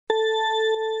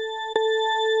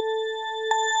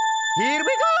Here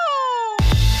we go!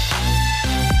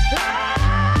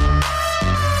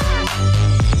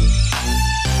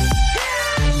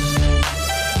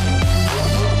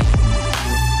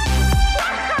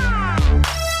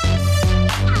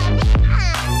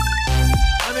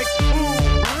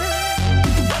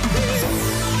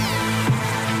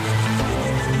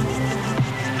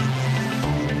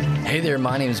 Hey there,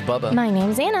 my name's Bubba. My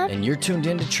name's Anna. And you're tuned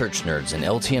in to Church Nerds, an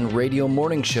LTN radio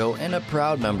morning show and a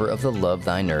proud member of the Love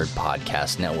Thy Nerd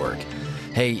podcast network.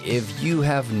 Hey, if you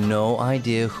have no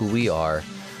idea who we are,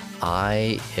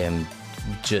 I am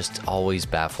just always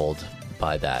baffled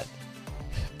by that.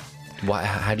 Why?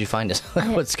 How'd you find us?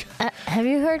 Have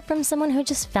you heard from someone who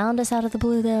just found us out of the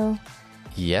blue, though?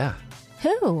 Yeah. Who?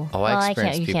 Oh, well, I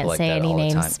experience you people can't like say that any all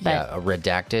names, the time. but Yeah,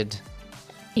 redacted.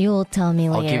 you'll tell me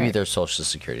later. I'll give you their social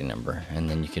security number, and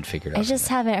then you can figure it out. I just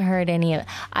haven't heard any of it.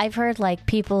 I've heard like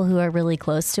people who are really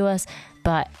close to us,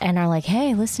 and are like,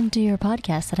 "Hey, listen to your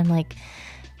podcast," and I'm like,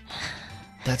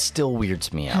 that still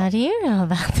weirds me out. "How do you know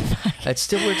about the podcast?" That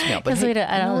still weirds me out. But Because hey,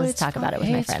 I don't always it's talk about fine. it with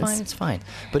Hey, my it's friends. Fine, it's fine.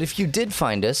 But if you did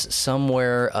find us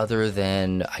somewhere other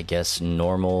than, I guess,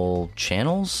 normal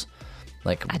channels,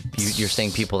 like you're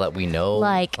saying people that we know,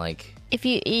 Like- If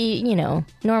you know,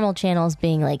 normal channels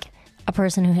being like a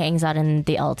person who hangs out in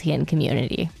the LTN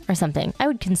community or something, I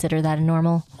would consider that a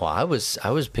normal. well, I was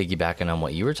piggybacking on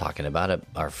what you were talking about,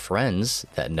 our friends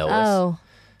that know us. Oh,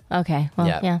 okay. Well,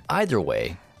 yeah. Either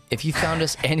way, if you found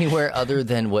us anywhere other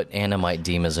than what Anna might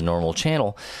deem as a normal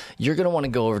channel, you're going to want to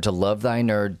go over to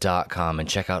lovethynerd.com and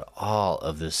check out all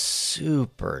of the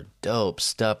super dope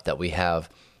stuff that we have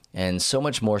and so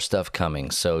much more stuff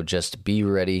coming. So just be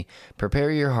ready.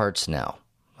 Prepare your hearts now.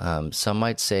 Some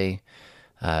might say,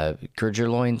 gird your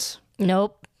loins.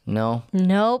 Nope. No?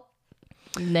 Nope.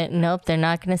 Nope. They're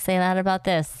not going to say that about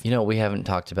this. You know, we haven't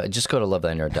talked about. Just go to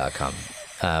lovethynerd.com.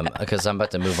 Because I'm about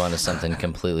to move on to something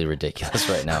completely ridiculous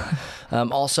right now.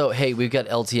 Also, hey, we've got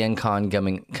LTN Con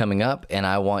coming up, and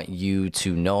I want you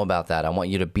to know about that. I want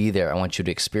you to be there. I want you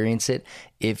to experience it.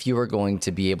 If you are going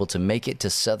to be able to make it to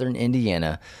Southern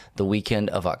Indiana the weekend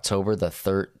of October the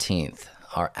 13th,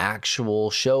 our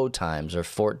actual show times are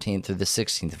 14th through the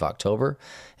 16th of October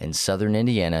in Southern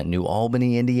Indiana, New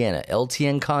Albany, Indiana,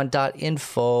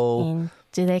 ltncon.info. And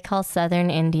do they call Southern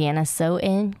Indiana so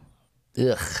in?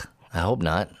 Ugh. I hope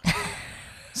not.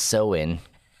 So in.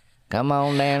 Come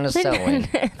on down to so in.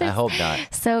 I hope not.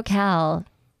 SoCal.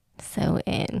 So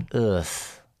in. Ugh.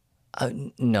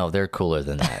 No, they're cooler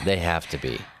than that. They have to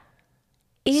be.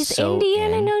 Is So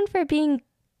Indiana in. known for being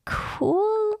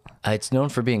cool? It's known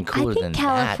for being cooler I than think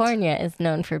California is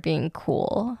known for being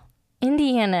cool.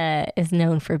 Indiana is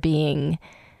known for being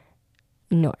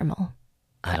normal.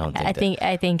 that. I don't think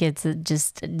I think it's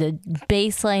just the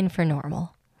baseline for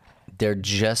normal.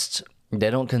 they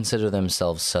don't consider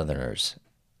themselves Southerners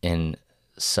in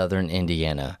Southern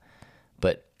Indiana,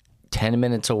 but 10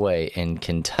 minutes away in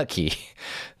Kentucky,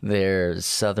 they're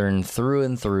Southern through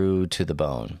and through to the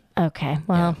bone. Okay,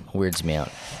 well, Weirds me out.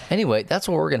 Anyway, that's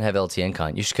what we're going to have LTN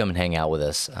Con. You should come and hang out with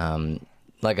us.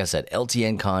 Like I said,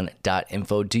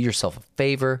 ltncon.info. Do yourself a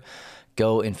favor.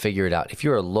 Go and figure it out. If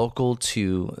you're local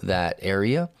to that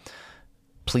area,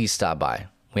 please stop by.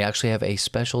 We actually have a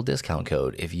special discount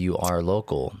code if you are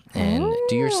local. And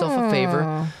do yourself a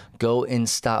favor. Go and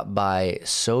stop by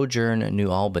Sojourn New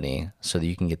Albany so that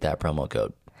you can get that promo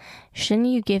code. shouldn't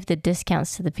you give the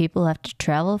discounts to the people who have to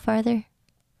travel farther?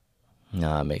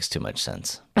 No, it makes too much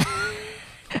sense.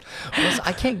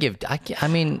 I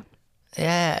mean,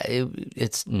 yeah,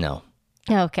 it's no.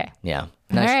 Okay. Yeah.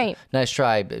 All right. Nice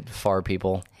try, far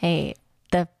people. Hey,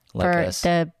 Like us.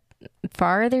 the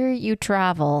farther you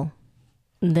travel,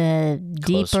 the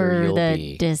Closer deeper you'll the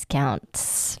be.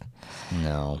 discounts.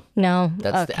 No. No,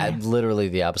 That's okay. literally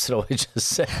the opposite of what we just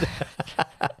said.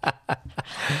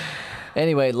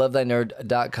 Anyway,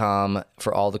 lovethynerd.com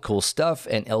for all the cool stuff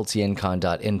and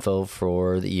ltncon.info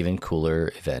for the even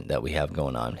cooler event that we have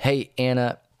going on. Hey,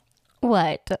 Anna,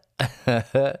 What?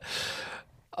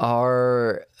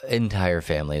 our entire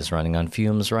family is running on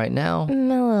fumes right now. A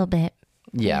little bit.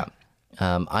 Yeah.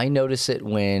 I notice it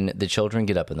when the children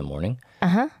get up in the morning.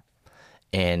 Uh-huh.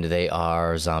 And they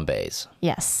are zombies.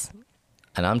 Yes.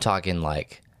 And I'm talking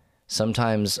like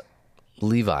sometimes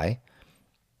Levi,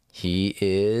 he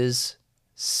is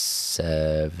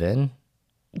 7.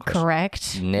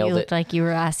 Correct. Nailed You looked it. like you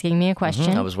were asking me a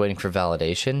question. I was waiting for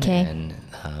validation. 'Kay. And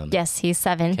Yes, he's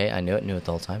 7. okay, I knew it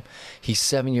the whole time. He's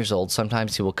 7 years old.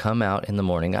 Sometimes he will come out in the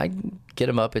morning. I get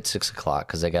him up at 6 o'clock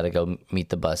because I got to go meet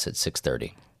the bus at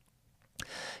 6:30.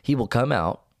 He will come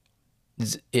out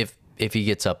if he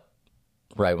gets up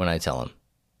right when I tell him.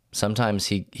 Sometimes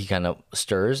he kind of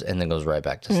stirs and then goes right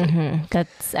back to sleep.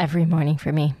 That's every morning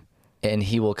for me. And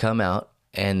he will come out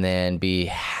and then be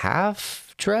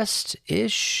half dressed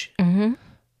ish.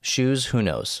 Shoes, who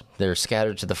knows? They're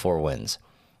scattered to the four winds.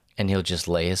 And he'll just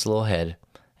lay his little head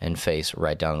and face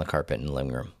right down on the carpet in the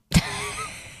living room.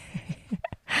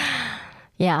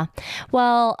 Yeah.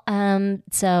 Well,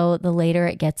 so the later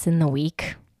it gets in the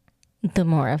week, the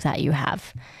more of that you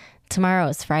have. Tomorrow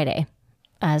is Friday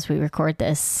as we record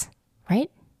this,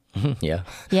 right? Yeah.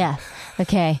 Yeah.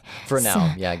 Okay. For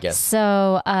now, yeah, I guess.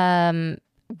 So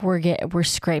we're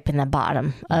scraping the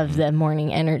bottom of the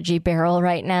morning energy barrel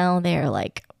right now. They're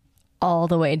like all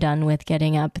the way done with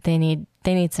getting up. They need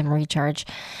some recharge.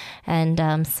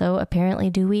 And so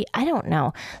apparently do we. I don't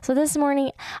know. So this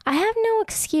morning I have no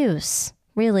excuse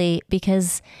really,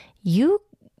 because the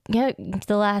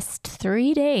last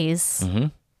 3 days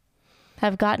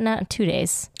have gotten out 2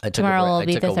 days. I took Tomorrow will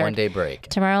be a the third. 1 day break.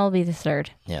 Tomorrow will be the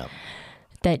third. Yeah.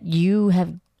 That you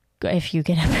have, if you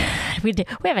get up, we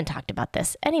haven't talked about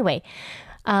this. Anyway,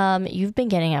 you've been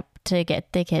getting up to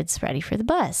get the kids ready for the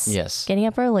bus. Yes. Getting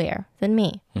up earlier than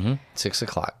me. 6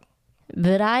 o'clock.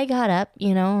 But I got up,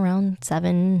 around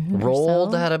 7 Rolled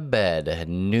or so. out of bed at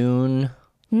noon.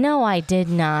 No, I did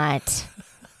not.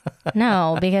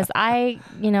 No, because I,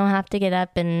 have to get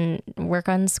up and work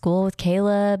on school with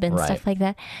Caleb and stuff like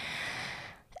that.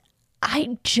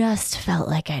 I just felt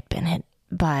like I'd been hit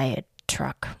by a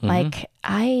truck. Like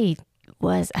I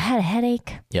had a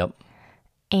headache. Yep.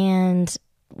 And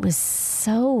was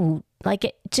so, like,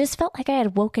 it just felt like I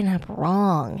had woken up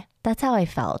wrong. That's how I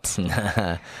felt. And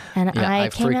Yeah, I I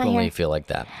came out frequently here, feel like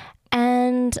that.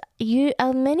 and you,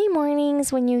 many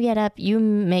mornings when you get up, you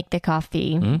make the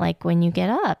coffee, like when you get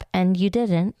up, and you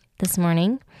didn't this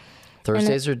morning.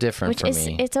 Thursdays are different for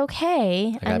me. It's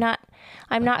okay.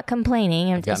 I'm not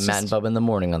complaining. I've got Matt and Bub in the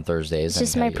morning on Thursdays. It's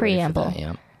just my preamble.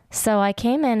 Yeah. So I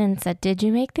came in and said, "Did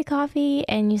you make the coffee?"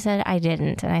 And you said, "I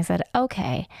didn't." And I said,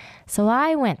 "Okay." So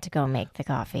I went to go make the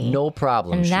coffee. No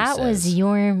problem, And she that was says.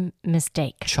 your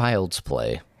mistake. Child's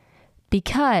play.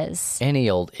 Because Any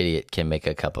old idiot can make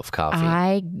a cup of coffee.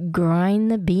 I grind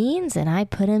the beans and I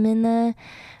put them in the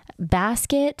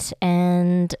basket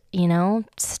and,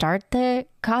 start the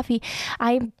coffee.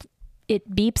 It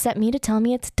beeps at me to tell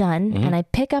me it's done. And I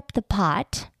pick up the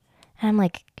pot and I'm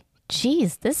like,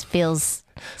 geez, this feels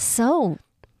so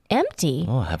empty.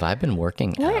 Oh, have I been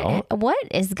working out? What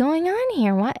is going on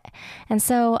here? What? And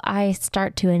so I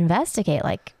start to investigate,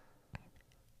 like,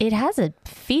 it has a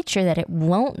feature that it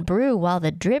won't brew while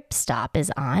the drip stop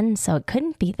is on, so it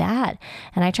couldn't be that.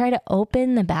 And I try to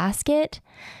open the basket,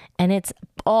 and it's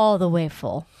all the way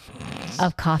full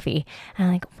of coffee. And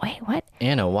I'm like, wait, what?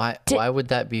 Anna, why would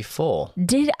that be full?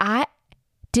 Did I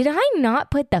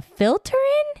not put the filter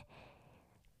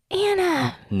in?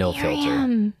 Anna. No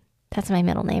Miriam. That's my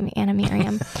middle name, Anna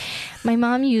Miriam. My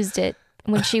mom used it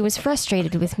when she was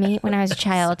frustrated with me when I was a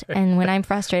child, and when I'm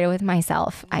frustrated with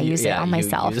myself, I use it on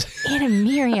myself. Anna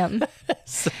Miriam.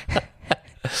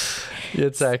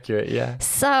 It's accurate, yeah.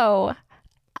 So,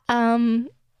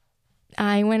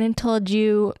 I went and told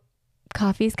you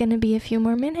coffee's going to be a few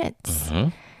more minutes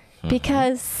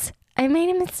because I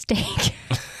made a mistake.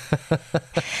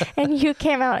 And you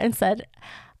came out and said,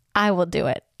 "I will do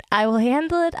it. I will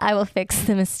handle it. I will fix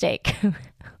the mistake."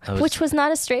 Which was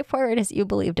not as straightforward as you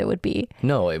believed it would be.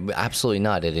 No, absolutely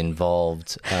not. It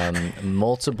involved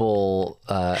multiple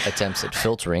attempts at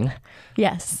filtering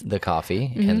Yes. the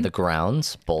coffee and the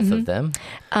grounds, both of them.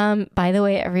 By the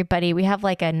way, everybody, we have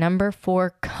like a number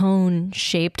 4 cone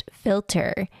shaped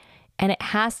filter, and it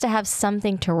has to have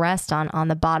something to rest on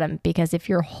the bottom, because if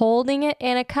you're holding it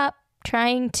in a cup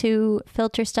trying to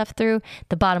filter stuff through,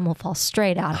 the bottom will fall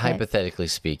straight out of it. Hypothetically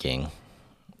speaking,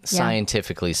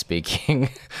 scientifically speaking,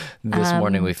 this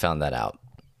morning we found that out.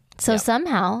 So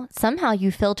somehow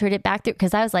you filtered it back through,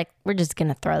 because I was like, we're just going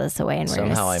to throw this away and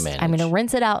I'm going to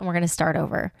rinse it out and we're going to start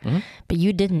over. But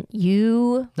you didn't.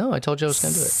 You No, I told you I was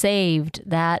going to do it. saved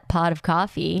that pot of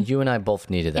coffee. You and I both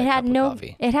needed that cup of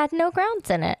coffee. It had no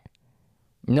grounds in it.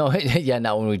 No, yeah,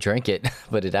 not when we drank it,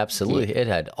 but it absolutely, it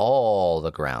had all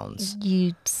the grounds.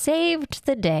 You saved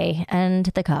the day and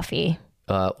the coffee.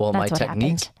 Well, That's my what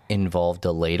technique happened. involved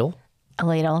a ladle A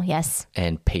ladle, yes.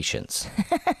 and patience.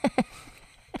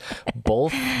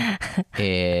 Both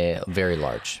very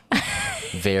large.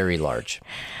 Very large.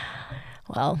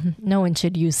 Well, no one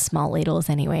should use small ladles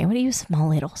anyway. What do you use small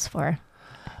ladles for?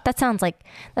 That sounds like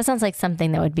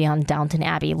something that would be on Downton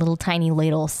Abbey. Little tiny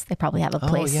ladles. They probably have a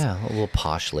place. Oh, yeah. Little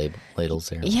posh ladles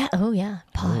there. Yeah. Oh, yeah.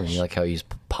 Oh, Posh. you like how you use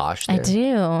posh there? I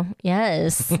do.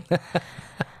 Yes.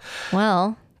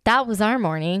 Well, That was our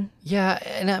morning. Yeah,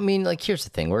 and I mean, like, here's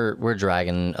the thing: we're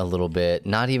dragging a little bit.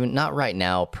 Not right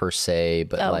now per se,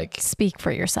 but speak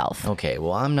for yourself. Okay,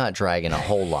 well, I'm not dragging a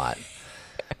whole lot,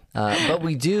 but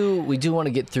we do want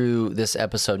to get through this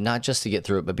episode, not just to get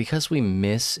through it, but because we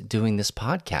miss doing this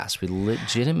podcast. We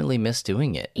legitimately miss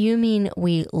doing it. You mean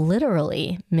we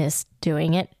literally missed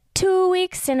doing it 2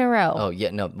 weeks in a row? Oh yeah,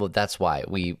 no, well, that's why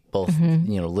we both,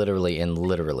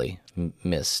 literally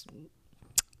missed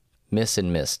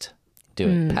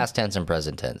doing past tense and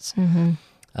present tense.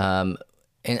 And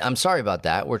I'm sorry about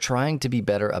that. We're trying to be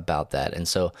better about that. And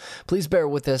so please bear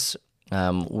with us.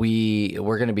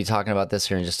 We're going to be talking about this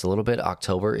here in just a little bit.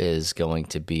 October is going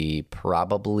to be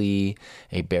probably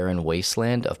a barren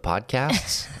wasteland of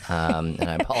podcasts. And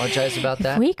I apologize about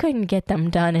that. If we couldn't get them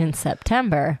done in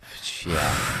September.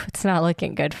 Yeah. It's not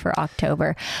looking good for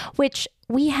October, which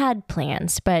we had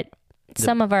plans, but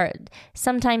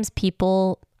sometimes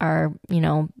people are,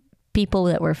 people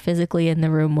that we're physically in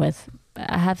the room with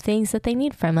have things that they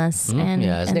need from us. His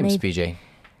name's PJ.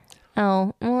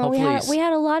 Oh, well, we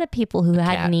had a lot of people who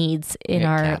had needs in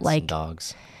our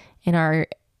dogs in our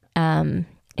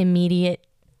immediate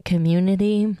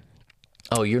community.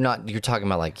 Oh, you're talking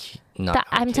about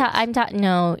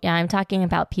I'm talking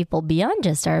about people beyond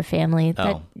just our family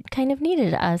that kind of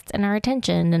needed us and our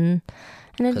attention, and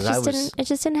it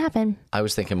just didn't happen. I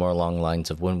was thinking more along the lines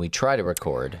of when we try to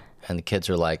record and the kids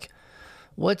are like,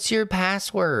 "What's your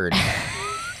password?"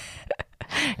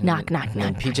 Knock.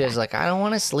 And PJ's like, "I don't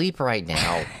want to sleep right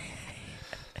now."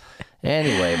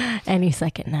 Anyway. Any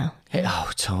second now. Hey,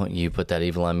 don't you put that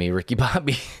evil on me, Ricky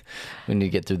Bobby. We need to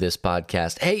get through this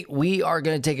podcast. Hey, we are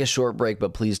going to take a short break,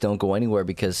 but please don't go anywhere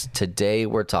because today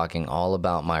we're talking all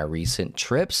about my recent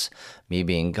trips, me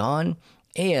being gone,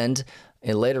 and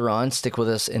later on, stick with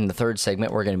us in the third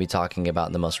segment. We're going to be talking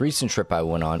about the most recent trip I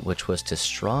went on, which was to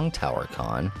Strong Tower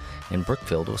Con in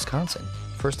Brookfield, Wisconsin.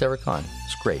 First ever con.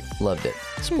 It's great. Loved it.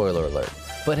 Spoiler alert.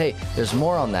 But hey, there's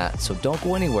more on that, so don't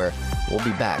go anywhere. We'll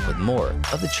be back with more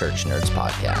of the Church Nerds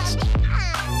Podcast.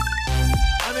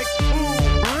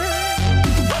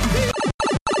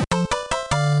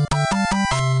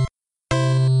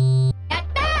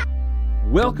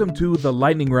 Welcome to the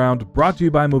Lightning Round, brought to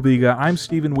you by Moviga. I'm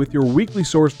Steven with your weekly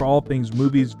source for all things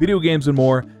movies, video games, and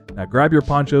more. Now grab your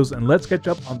ponchos and let's catch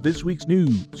up on this week's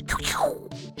news.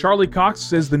 Charlie Cox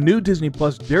says the new Disney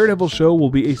Plus Daredevil show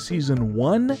will be a season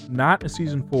 1, not a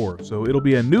season 4. So it'll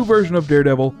be a new version of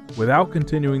Daredevil without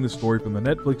continuing the story from the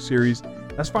Netflix series.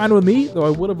 That's fine with me, though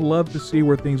I would have loved to see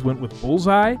where things went with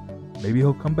Bullseye. Maybe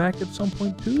he'll come back at some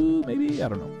point too, maybe, I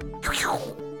don't know.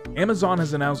 Amazon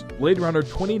has announced Blade Runner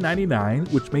 2099,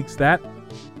 which makes that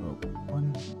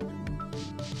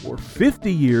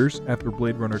 50 years after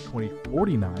Blade Runner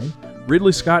 2049.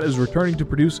 Ridley Scott is returning to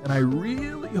produce, and I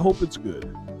really hope it's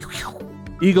good.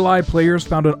 Eagle Eye players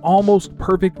found an almost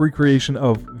perfect recreation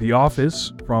of The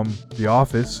Office from The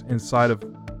Office inside of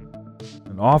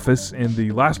an office in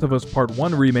the Last of Us Part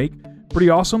 1 remake. Pretty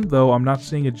awesome, though I'm not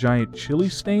seeing a giant chili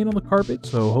stain on the carpet,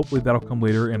 so hopefully that'll come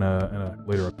later in a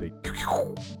later update.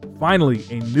 Finally,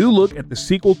 a new look at the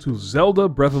sequel to Zelda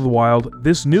Breath of the Wild.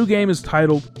 This new game is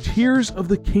titled Tears of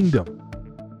the Kingdom.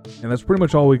 And that's pretty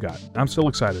much all we got. I'm still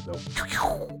excited, though.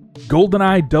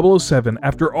 GoldenEye 007,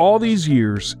 after all these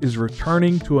years, is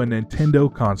returning to a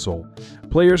Nintendo console.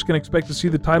 Players can expect to see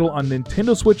the title on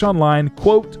Nintendo Switch Online,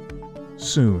 quote,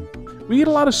 soon. We get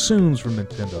a lot of soons from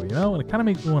Nintendo, and it kind of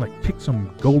makes me want to kick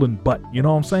some golden butt, you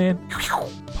know what I'm saying?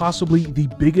 Possibly the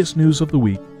biggest news of the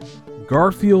week.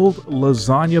 Garfield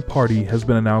Lasagna Party has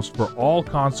been announced for all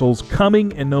consoles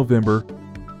coming in November.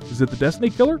 Is it the Destiny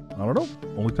killer? I don't know.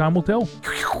 Only time will tell.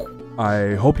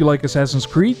 I hope you like Assassin's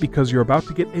Creed because you're about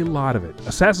to get a lot of it.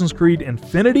 Assassin's Creed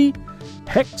Infinity,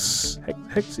 Hex,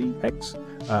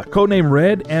 Codename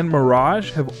Red, and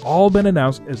Mirage have all been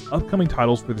announced as upcoming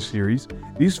titles for the series.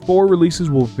 These 4 releases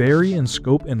will vary in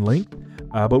scope and length,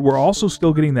 but we're also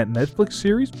still getting that Netflix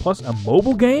series plus a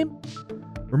mobile game.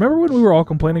 Remember when we were all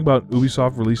complaining about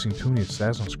Ubisoft releasing too many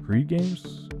Assassin's Creed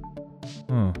games?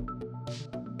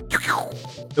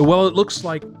 Well, it looks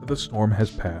like the storm has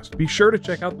passed. Be sure to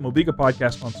check out the Moviga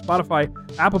podcast on Spotify,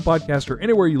 Apple Podcasts, or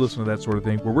anywhere you listen to that sort of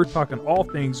thing, where we're talking all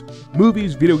things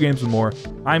movies, video games, and more.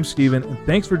 I'm Steven, and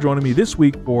thanks for joining me this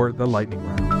week for the Lightning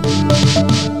Round.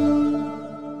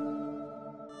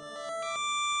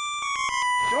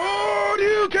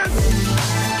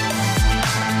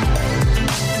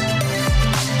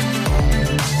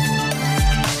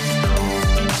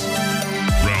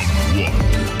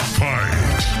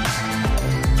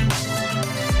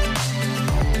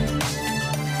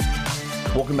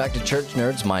 Welcome back to Church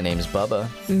Nerds. My name's Bubba.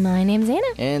 My name's Anna.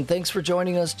 And thanks for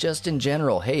joining us just in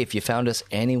general. Hey, if you found us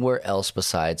anywhere else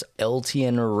besides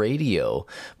LTN Radio,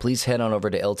 please head on over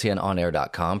to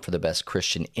ltnonair.com for the best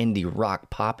Christian indie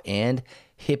rock, pop, and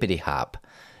hippity hop.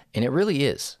 And it really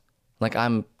is. Like,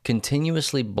 I'm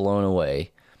continuously blown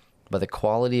away by the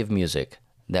quality of music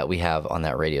that we have on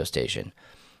that radio station.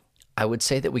 I would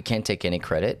say that we can't take any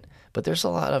credit, but there's a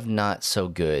lot of not so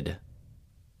good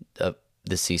of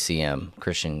the CCM,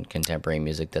 Christian contemporary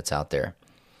music, that's out there.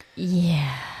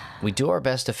 Yeah. We do our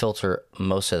best to filter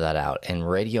most of that out, and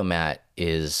Radio Matt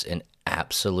is an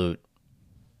absolute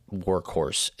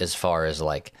workhorse as far as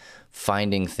like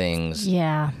finding things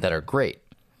that are great.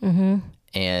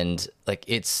 And like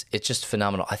it's just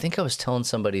phenomenal. I think I was telling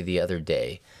somebody the other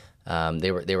day,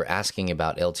 they were asking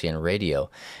about LTN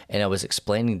Radio, and I was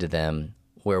explaining to them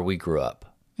where we grew up.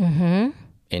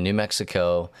 In New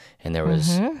Mexico, and there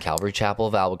was Calvary Chapel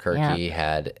of Albuquerque,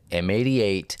 had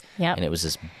M88, and it was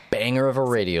this banger of a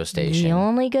radio station. The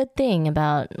only good thing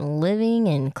about living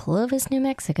in Clovis, New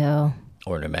Mexico.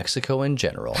 Or New Mexico in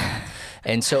general.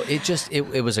 And so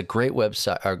it was a great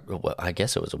website, or well, I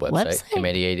guess it was a website?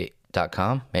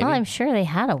 M88.com, maybe? Well, I'm sure they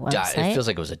had a website. It feels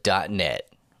like it was a .net,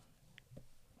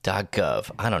 .gov.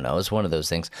 I don't know. It's one of those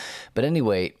things. But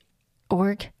anyway.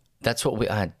 Org? That's what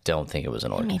I don't think it was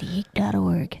an org.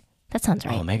 M88.org. That sounds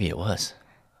right. Oh, maybe it was.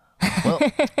 Well,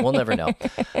 we'll never know.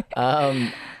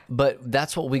 But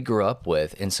that's what we grew up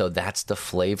with. And so that's the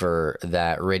flavor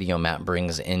that Radio Matt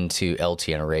brings into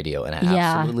LTN Radio. And I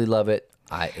absolutely love it.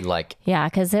 Yeah,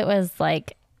 because it was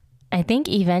like, I think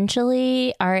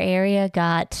eventually our area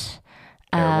got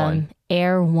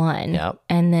Air One. Yep.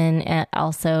 And then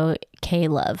also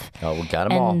K-Love. Oh, we got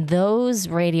them all. And those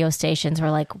radio stations were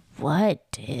like, what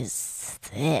is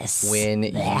this? When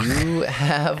you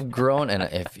have grown, and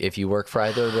if you work for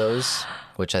either of those,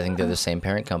 which I think they're the same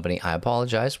parent company, I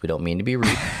apologize. We don't mean to be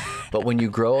rude. But when you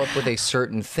grow up with a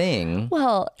certain thing,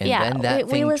 then that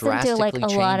we listen to like a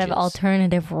lot of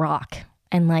alternative rock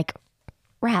and like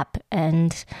rap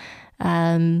and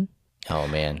oh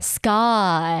man,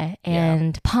 ska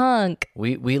and punk.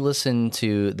 We listen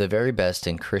to the very best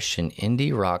in Christian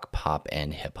indie rock, pop,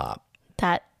 and hip hop.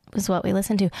 That was what we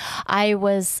listened to. I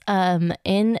was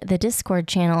in the Discord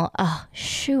channel. Oh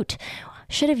shoot,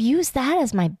 should have used that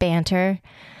as my banter.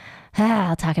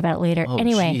 I'll talk about it later. Oh,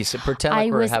 anyway, geez. Pretend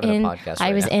like we're having a podcast.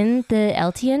 I was in the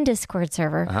LTN Discord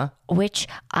server, which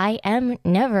I am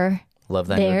never.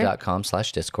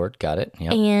 LoveThyNerd.com/Discord. Got it.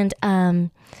 Yep.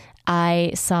 And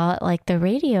I saw like the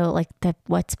radio, like the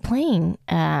what's playing.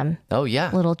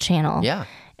 Little channel. Yeah.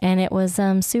 And it was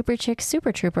Super Chick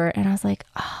Super Trooper, and I was like,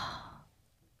 oh,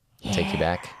 yeah. Take you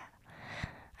back.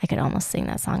 I could almost sing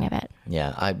that song, I bet.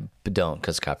 Yeah, I don't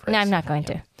because copyright. No, I'm not going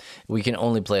to. We can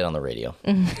only play it on the radio.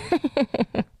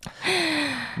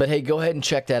 But hey, go ahead and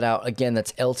check that out. Again,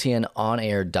 that's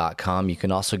ltnonair.com. You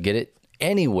can also get it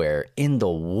anywhere in the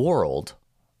world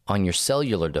on your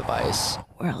cellular device.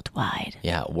 Worldwide.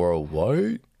 Yeah,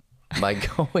 worldwide. By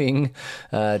going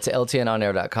to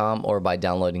ltnonair.com or by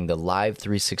downloading the Live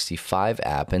 365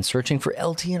 app and searching for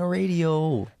LTN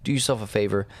Radio. Do yourself a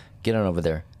favor. Get on over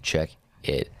there. Check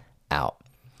it out.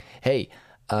 Hey,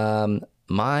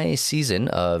 my season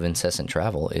of incessant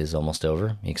travel is almost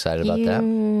over. You excited about that?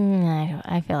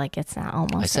 I feel like it's not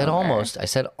almost. I said over. almost. I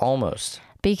said almost.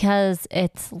 Because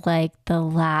it's like the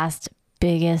last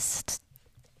biggest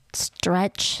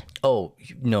stretch. Oh,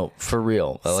 no, for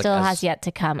real. Still has yet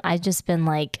to come. I've just been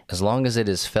like, as long as it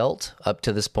is felt up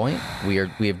to this point, we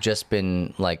have just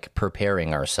been like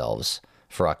preparing ourselves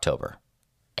for October.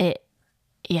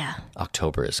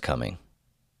 October is coming.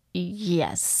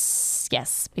 Yes,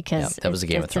 because that was a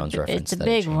Game of Thrones reference. It's a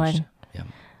big one. Yeah.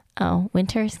 Oh,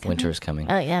 winter is coming. Winter is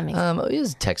coming. Oh, yeah, makes sense. It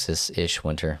is Texas-ish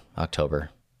winter,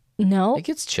 October. No, it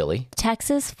gets chilly.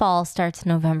 Texas fall starts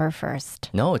November 1st.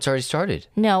 No, it's already started.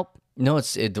 Nope. No,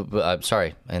 I'm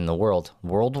sorry. In the world,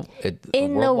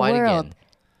 in the world, again.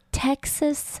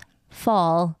 Texas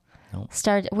fall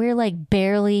start. We're like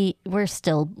barely. We're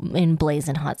still in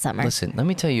blazing hot summer. Listen, let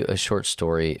me tell you a short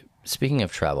story. Speaking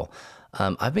of travel,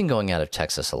 I've been going out of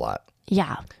Texas a lot.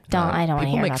 Yeah, I don't want to hear about that.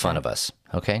 People make fun of us.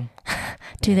 Okay.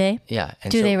 Do they? Yeah.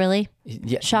 And do they really?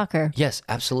 Yeah. Shocker. Yes,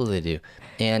 absolutely they do.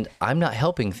 And I'm not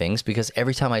helping things because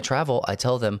every time I travel, I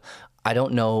tell them I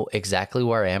don't know exactly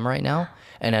where I am right now,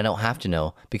 and I don't have to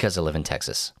know because I live in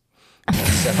Texas.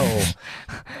 So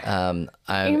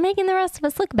you're making the rest of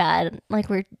us look bad, like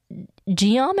we're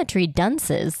geometry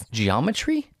dunces.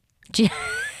 Geometry? I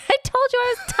told you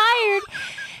I was tired.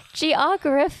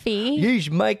 Geography. He's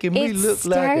making me It look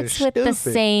like a starts with the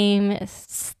stupid. same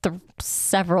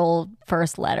several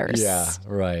first letters. Yeah,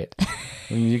 right.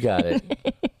 You got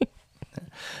it.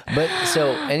 But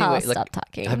so anyway, I'll like, stop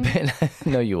talking. I've been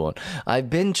no, you won't. I've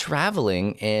been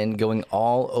traveling and going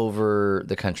all over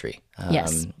the country.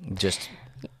 Yes. Just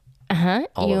Uh-huh.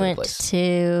 all You over the went place.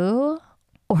 to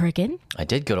Oregon. I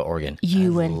did go to Oregon.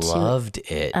 You I went to- loved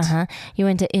it. Uh-huh. You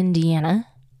went to Indiana.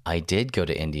 I did go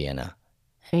to Indiana.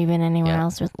 Have you been anywhere Yeah.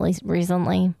 else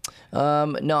recently?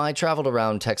 No, I traveled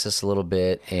around Texas a little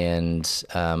bit, and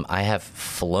I have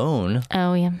flown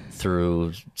Oh, yeah.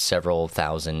 through several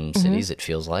thousand cities. It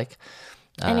feels like.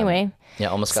 Anyway, Yeah,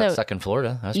 almost got So, stuck in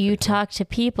Florida. That was you pretty cool. talk to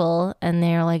people and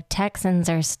they're like, Texans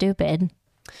are stupid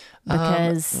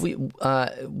because...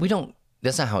 we don't.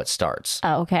 That's not how it starts.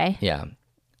 oh, okay. Yeah.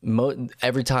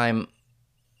 Every time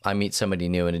I meet somebody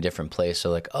new in a different place,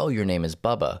 they're like, "Oh, your name is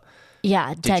Bubba.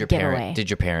 Yeah, dead giveaway.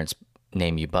 Did your parents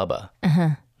name you Bubba?"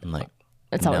 I'm like,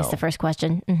 That's always no. the first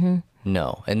question. Hmm.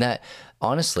 no. And that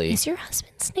honestly, Is your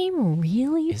husband's name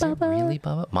really is it Bubba? really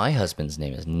Bubba? My husband's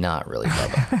name is not really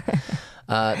Bubba.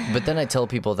 But then I tell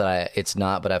people that it's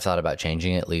not, but I've thought about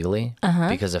changing it legally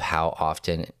because of how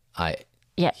often I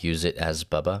Yeah. use it as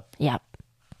Bubba. Yeah.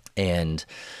 And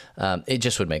it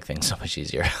just would make things so much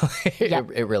easier.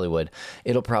 Yep. It really would.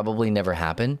 It'll probably never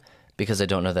happen because I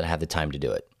don't know that I have the time to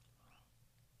do it.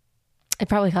 It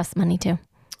probably costs money too.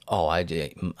 Oh,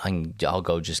 I'll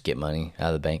go just get money out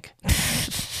of the bank.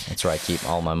 That's where I keep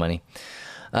all my money.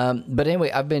 But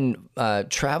anyway, I've been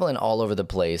traveling all over the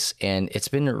place, and it's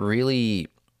been really.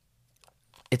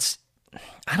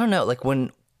 I don't know, like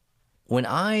when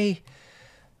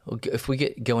if we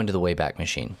go into the Wayback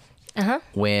Machine,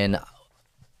 when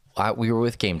we were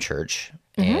with Game Church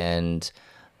and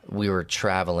we were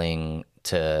traveling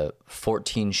to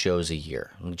 14 shows a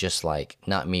year, just like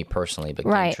not me personally, but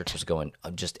Game Right. Church was going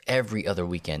just every other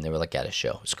weekend. They were like at a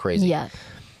show. It's crazy. Yeah.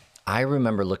 I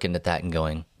remember looking at that and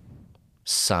going,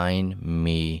 sign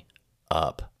me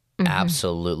up.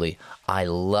 Absolutely.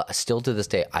 Still to this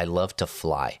day, I love to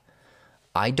fly.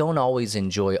 I don't always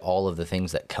enjoy all of the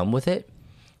things that come with it,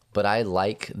 but I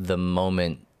like the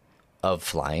moment of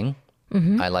flying.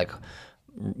 I like,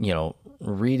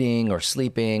 reading or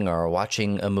sleeping or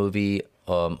watching a movie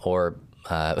or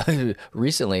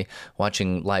recently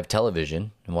watching live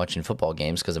television and watching football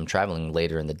games because I'm traveling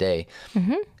later in the day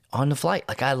on the flight.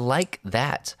 Like, I like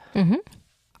that.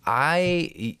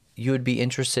 You would be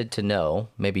interested to know,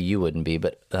 maybe you wouldn't be,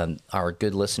 but our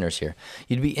good listeners here,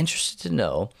 you'd be interested to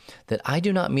know that I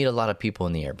do not meet a lot of people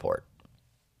in the airport.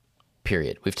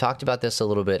 Period. We've talked about this a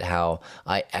little bit, how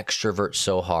I extrovert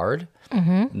so hard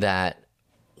that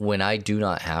when I do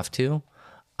not have to,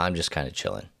 I'm just kind of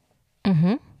chilling.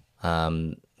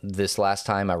 This last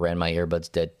time I ran my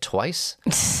earbuds dead twice,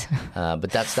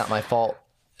 but that's not my fault.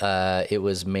 It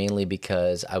was mainly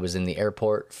because I was in the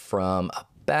airport from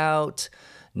about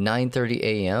 9:30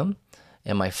 a.m.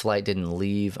 and my flight didn't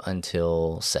leave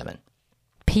until 7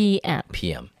 PM.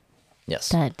 p.m. Yes.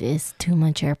 That is too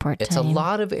much airport time. It's a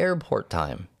lot of airport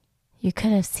time. You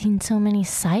could have seen so many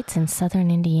sights in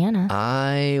southern Indiana.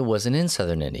 I wasn't in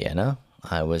southern Indiana.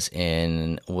 I was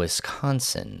in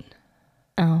Wisconsin.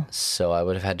 Oh. So I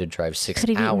would have had to drive 6 Could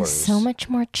have eaten hours. so much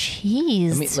more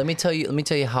cheese. Let me tell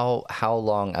you how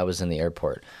long I was in the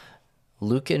airport.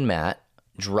 Luke and Matt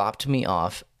dropped me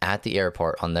off at the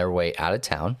airport on their way out of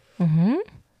town.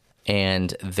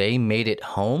 And they made it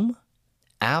home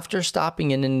after stopping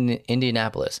in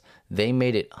Indianapolis. They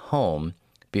made it home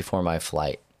before my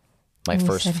flight. My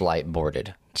first flight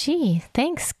boarded. Gee,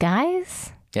 thanks,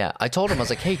 guys. Yeah, I told him, I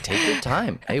was like, hey, take your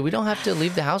time. Hey, we don't have to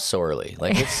leave the house so early.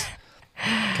 Like, it's,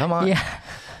 come on. Yeah.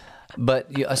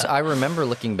 But so I remember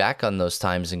looking back on those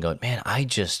times and going, man,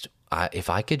 if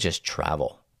I could just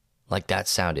travel, like that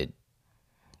sounded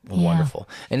wonderful.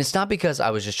 And it's not because I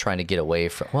was just trying to get away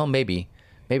from, well, maybe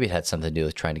it had something to do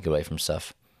with trying to get away from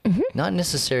stuff. Not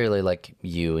necessarily like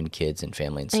you and kids and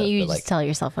family and stuff. You but just like, tell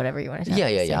yourself whatever you want to tell.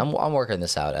 yeah. I'm working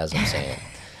this out as I'm saying.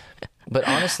 But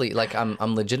honestly, like I'm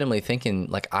legitimately thinking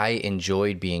like I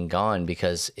enjoyed being gone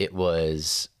because it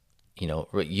was,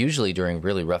 usually during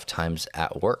really rough times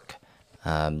at work,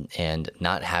 and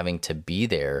not having to be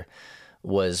there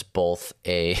was both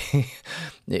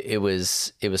it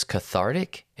was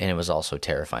cathartic and it was also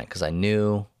terrifying because I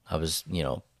knew I was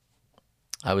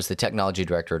the technology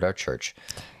director at our church,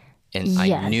 and I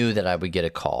Yes. knew that I would get a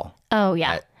call. Oh,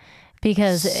 yeah. At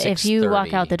Because if you walk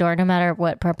 6:30, out the door, no matter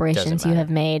what preparations you matter. have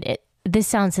made, this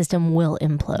sound system will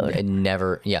implode. It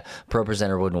never, Pro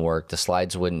Presenter wouldn't work. The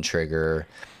slides wouldn't trigger.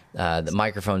 The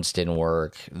microphones didn't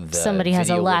work. Somebody has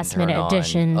a video wouldn't last minute turn on.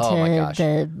 addition Oh my to gosh.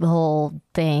 the whole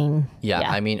thing. Yeah,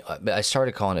 I mean, I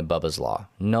started calling it Bubba's Law.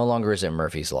 No longer is it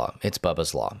Murphy's Law. It's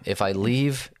Bubba's Law. If I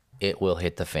leave, it will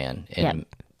hit the fan in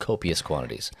copious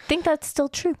quantities. I think that's still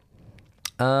true.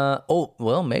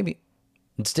 Well, maybe.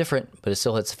 It's different, but it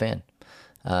still hits the fan.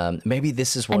 Maybe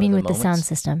this is one of the with moments. the sound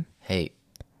system. Hey,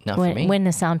 not for me. When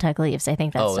the sound tech leaves, I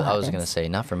think that's I was going to say,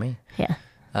 not for me. Yeah.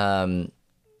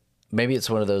 Maybe it's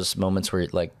one of those moments where,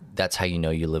 like, that's how you know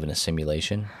you live in a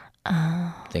simulation.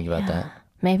 Think about that.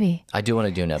 Maybe. I do want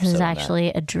to do an episode This is on that.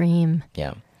 actually a dream.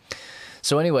 Yeah.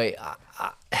 So anyway,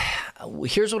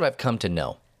 here's what I've come to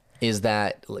know is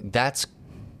that that's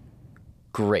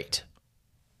great.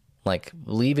 Like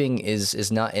leaving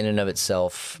is not in and of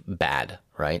itself bad,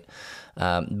 right?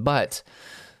 But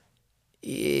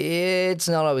it's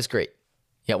not always great.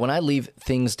 Yeah, when I leave,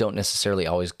 things don't necessarily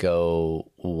always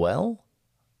go well.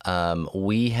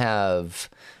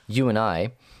 You and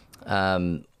I,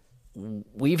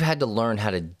 we've had to learn how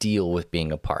to deal with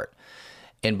being apart.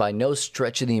 And by no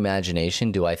stretch of the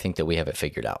imagination do I think that we have it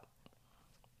figured out.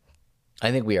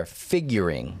 I think we are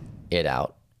figuring it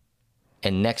out.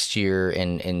 And next year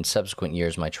and in subsequent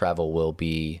years, my travel will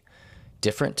be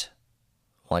different,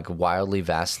 like wildly,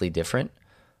 vastly different,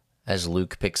 as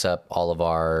Luke picks up all of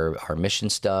our mission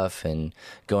stuff and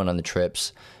going on the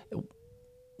trips.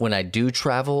 When I do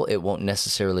travel, it won't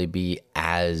necessarily be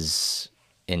as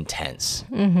intense.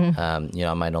 Mm-hmm.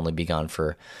 I might only be gone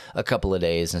for a couple of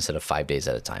days instead of 5 days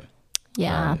at a time.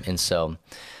 Yeah. And so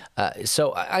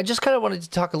I just kind of wanted to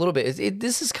talk a little bit.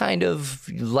 This is kind of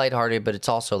lighthearted, but it's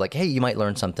also like, hey, you might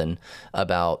learn something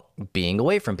about being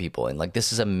away from people. And like,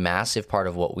 this is a massive part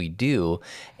of what we do.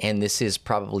 And this is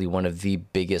probably one of the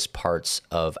biggest parts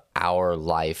of our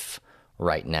life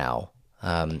right now,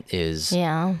 is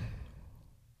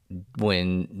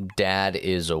when dad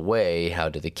is away, how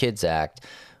do the kids act?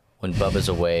 When Bubba's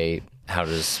away, how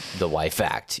does the wife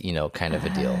act? Kind of a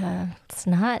deal. It's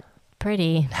not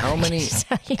pretty. How many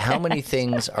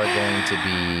things are going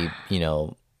to be,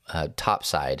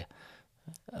 topside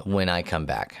when I come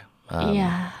back?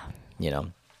 Yeah.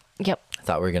 Yep. I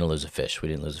thought we were going to lose a fish. We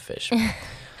didn't lose a fish.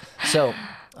 So,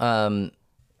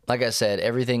 like I said,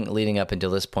 everything leading up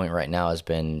until this point right now has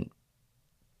been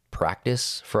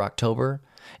practice for October.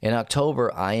 In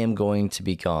October, I am going to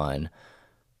be gone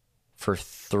for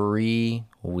 3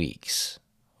 weeks,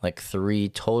 like 3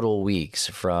 total weeks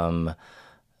from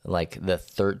like the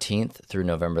 13th through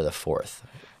November the 4th.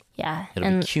 Yeah.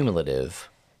 It'll be cumulative.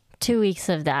 2 weeks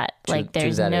of that.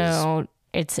 There's no,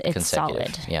 it's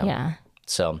solid. Yeah.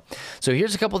 So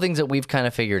here's a couple things that we've kind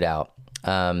of figured out.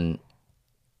 Anna,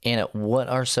 what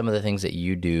are some of the things that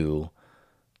you do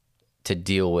to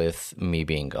deal with me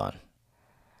being gone?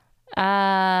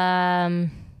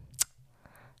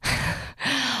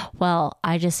 Well,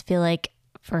 I just feel like,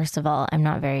 first of all, I'm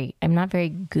not very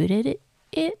good at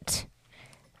it.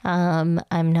 I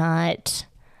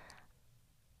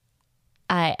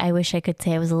wish I could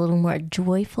say I was a little more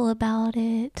joyful about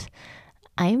it.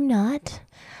 I'm not.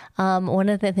 One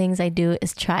of the things I do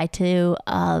is try to,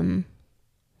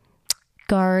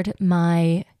 guard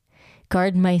my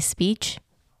speech,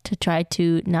 to try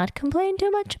to not complain too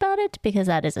much about it, because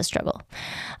that is a struggle.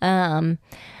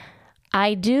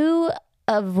 I do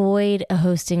avoid a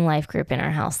hosting life group in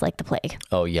our house like the plague.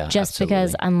 Oh yeah. Just absolutely.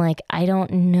 because I'm like, I don't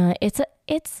know. It's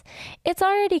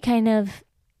already kind of,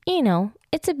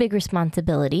 it's a big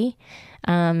responsibility.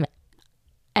 And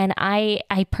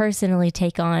I personally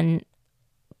take on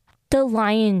the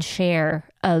lion's share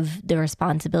of the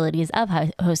responsibilities of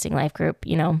hosting life group,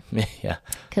 Yeah.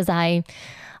 because I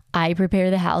prepare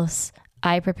the house,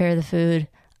 I prepare the food,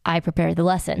 I prepare the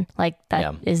lesson. Like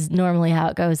that is normally how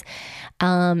it goes.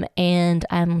 And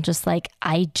I'm just like,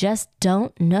 I just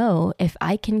don't know if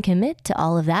I can commit to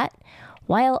all of that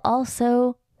while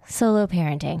also solo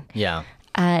parenting. Yeah.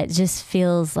 It just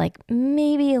feels like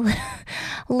maybe a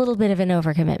little bit of an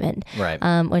overcommitment. Right.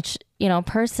 Which,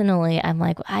 personally, I'm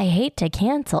like, I hate to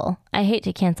cancel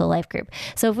life group.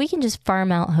 So if we can just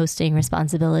farm out hosting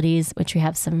responsibilities, which we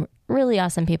have some really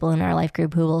awesome people in our life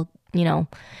group who will,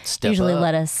 Step usually up.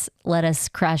 let us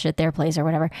crash at their place or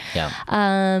whatever. Yeah.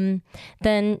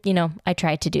 Then, I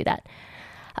tried to do that.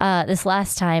 This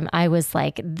last time I was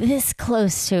like this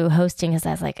close to hosting, because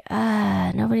I was like,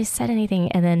 nobody said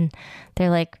anything. And then they're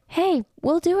like, hey,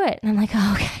 we'll do it. And I'm like,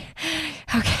 oh, okay.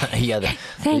 Yeah.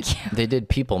 Thank you. They did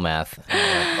people math.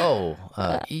 Yeah.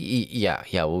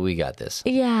 Well, we got this.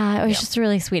 Yeah. It was just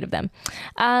really sweet of them.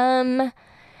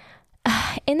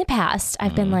 In the past,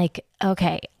 I've been like,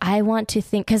 okay, I want to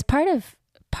think, because part of,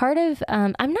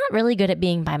 I'm not really good at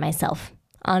being by myself,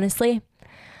 honestly.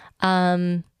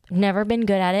 Never been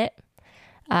good at it.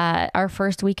 Our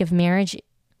first week of marriage,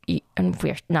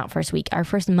 not first week, our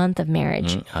first month of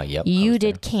marriage, Yep. you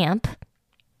did camp.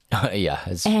 Yeah.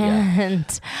 And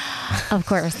of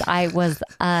course, I was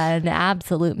an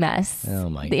absolute mess. Oh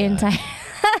my the God. entire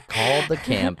Called the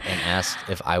camp and asked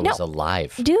if I was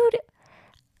alive. dude.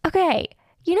 Okay,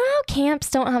 you know how camps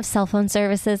don't have cell phone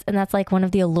services, and that's like one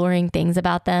of the alluring things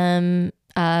about them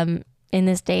in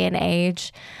this day and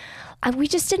age. We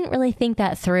just didn't really think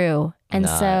that through, and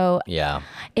so Yeah.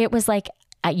 it was like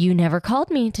you never called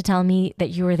me to tell me that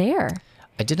you were there.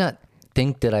 I did not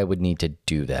think that I would need to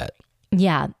do that.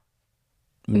 Yeah,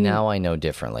 Now I know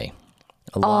differently.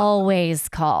 A lot. always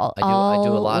call. I do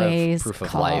a lot of Always proof of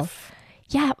call. life.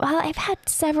 Yeah, well, I've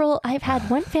had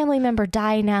one family member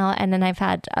die now, and then I've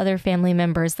had other family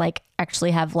members like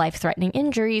actually have life-threatening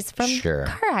injuries from Sure.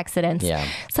 car accidents. Yeah.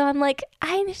 So I'm like,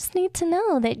 I just need to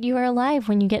know that you are alive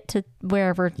when you get to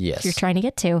wherever Yes. you're trying to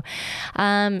get to.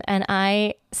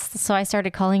 So I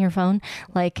started calling her phone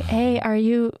like, hey,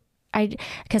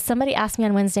 because somebody asked me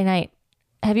on Wednesday night,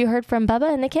 have you heard from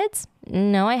Bubba and the kids?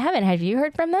 No, I haven't. Have you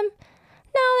heard from them?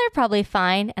 No, they're probably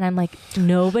fine. And I'm like,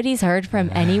 nobody's heard from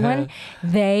anyone.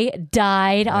 They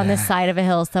died on the side of a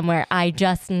hill somewhere. I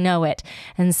just know it.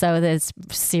 And so this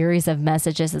series of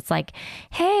messages, it's like,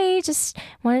 hey, just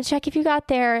want to check if you got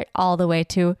there, all the way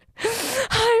to,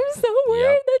 I'm so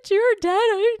worried that you're dead.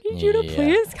 I need you to Yeah.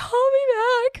 please call me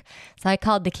back. So I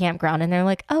called the campground and they're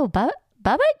like, oh,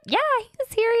 Bubba? Yeah,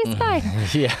 he's here. He's fine.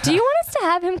 Yeah. Do you want us to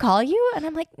have him call you? And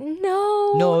I'm like,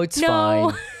 no. No, it's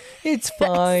fine. It's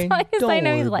fine. As long as Don't I know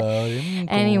worry he's like- about it.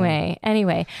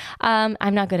 Anyway,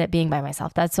 I'm not good at being by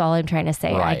myself. That's all I'm trying to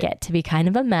say. I Right. get to be kind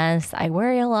of a mess. I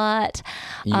worry a lot.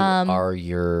 You are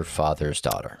your father's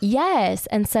daughter. Yes.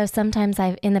 And so sometimes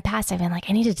in the past, I've been like,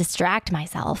 I need to distract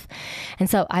myself. And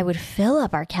so I would fill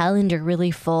up our calendar really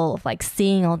full of like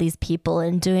seeing all these people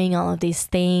and doing all of these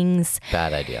things.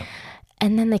 Bad idea.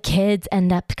 And then the kids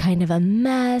end up kind of a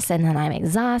mess. And then I'm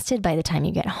exhausted by the time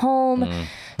you get home.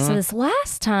 So this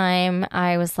last time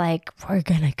I was like, we're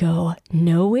going to go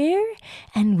nowhere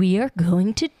and we are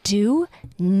going to do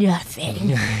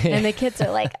nothing. And the kids are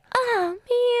like, oh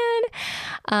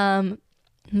man.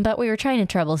 But we were trying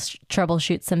to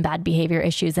troubleshoot some bad behavior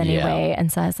issues anyway. Yeah.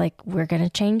 And so I was like, we're going to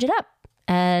change it up,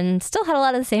 and still had a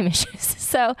lot of the same issues.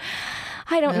 So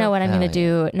I don't know what I'm going to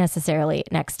do necessarily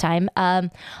next time.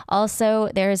 Also,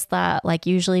 there's the, like,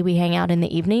 usually we hang out in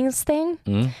the evenings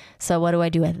thing. So what do I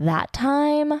do at that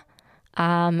time?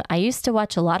 I used to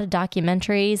watch a lot of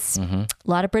documentaries, a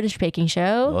lot of British baking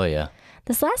show. Oh, yeah.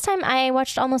 This last time I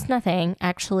watched almost nothing.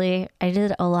 Actually, I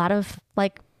did a lot of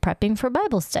like prepping for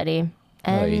Bible study.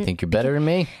 Oh, you think you're better than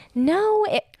me? No,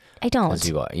 I don't. 'Cause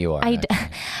you are. You are.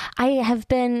 I have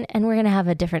been, and we're going to have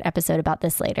a different episode about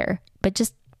this later, but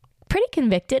just pretty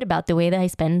convicted about the way that I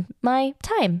spend my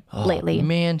time lately.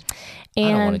 Man, I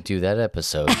don't want to do that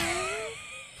episode.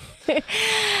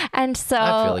 And so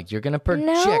I feel like you're going to project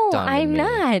no, on I'm me.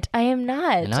 not. I am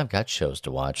not. And I've got shows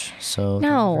to watch. So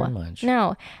No, thank you very much.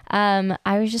 no.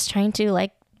 I was just trying to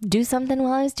like do something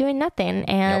while I was doing nothing,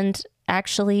 and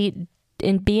actually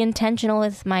be intentional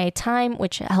with my time,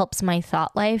 which helps my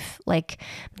thought life, like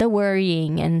the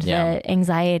worrying and the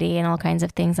anxiety and all kinds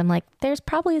of things. I'm like, there's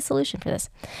probably a solution for this.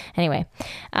 Anyway,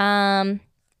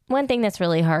 one thing that's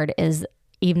really hard is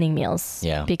evening meals.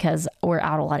 Yeah. Because we're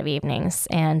out a lot of evenings,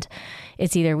 and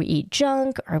it's either we eat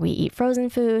junk or we eat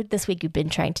frozen food. This week we've been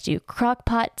trying to do crock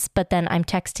pots, but then I'm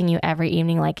texting you every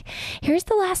evening like, here's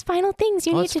the last final things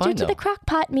you need that's to do fine, to the though. crock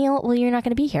pot meal. Well, you're not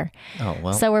going to be here. Oh,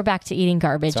 well. So we're back to eating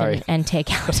garbage Sorry. and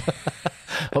takeout.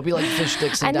 Hope you like fish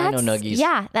sticks and dino nuggies.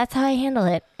 Yeah, that's how I handle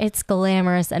it. It's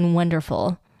glamorous and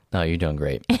wonderful. No, you're doing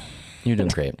great. You're doing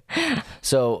great.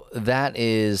 So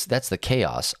that's the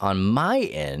chaos. On my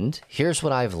end, here's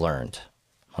what I've learned.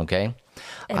 Okay?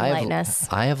 Enlighten us.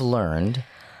 I have learned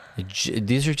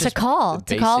these are just call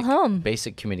home.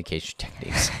 Basic communication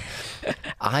techniques.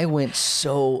 I went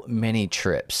so many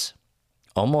trips,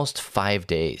 almost 5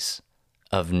 days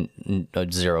of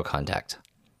zero contact.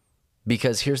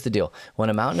 Because here's the deal. When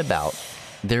I'm out and about,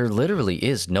 there literally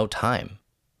is no time.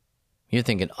 You're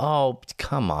thinking, oh,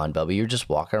 come on, Bubba. You're just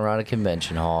walking around a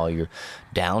convention hall. You're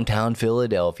downtown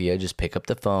Philadelphia. Just pick up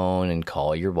the phone and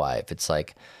call your wife. It's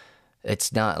like,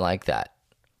 it's not like that.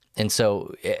 And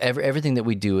so everything that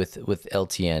we do with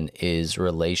LTN is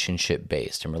relationship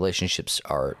based. And relationships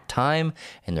are time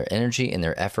and their energy and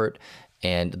their effort.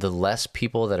 And the less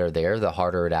people that are there, the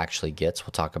harder it actually gets.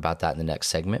 We'll talk about that in the next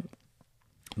segment.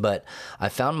 But I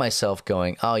found myself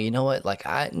going, oh, you know what? Like,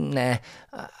 I'll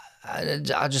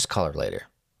just call her later.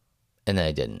 And then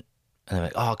I didn't. And I'm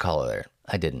like, oh, I'll call her later.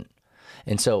 I didn't.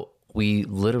 And so we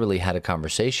literally had a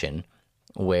conversation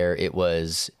where it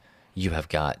was, you have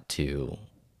got to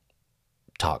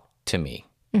talk to me.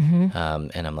 And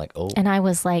I'm like, oh. And I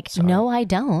was like, sorry. No, I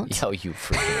don't. Oh, you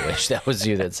freaking wish that was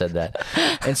you that said that.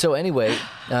 And so anyway,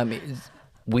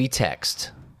 we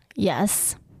text.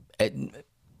 Yes.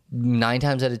 9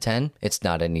 times out of 10, it's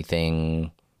not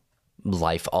anything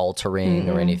life-altering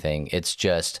or anything. It's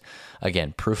just,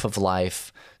 again, proof of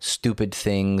life, stupid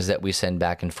things that we send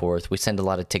back and forth. We send a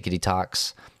lot of tickety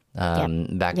talks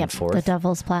back and forth. The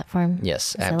devil's platform.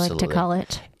 Yes, as absolutely. I like to call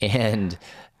it. And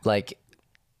like,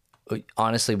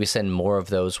 honestly, we send more of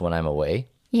those when I'm away.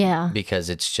 Yeah. Because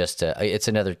it's just it's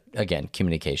another, again,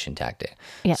 communication tactic.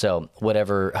 Yeah. So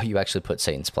whatever, you actually put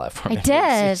Satan's platform. I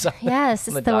did. Yes,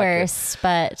 it's the worst.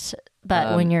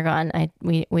 But when you're gone,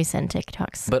 we send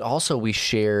TikToks. But also we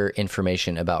share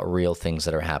information about real things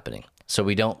that are happening. So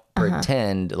we don't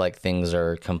pretend like things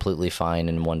are completely fine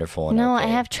and wonderful. And no, okay. I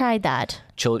have tried that.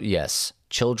 Yes.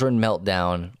 Children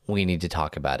meltdown. We need to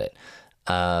talk about it.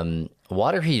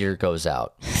 Water heater goes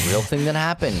out. Real thing that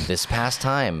happened this past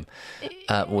time.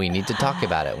 We need to talk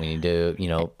about it. We need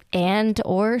to, and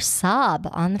or sob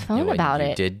on the phone about it.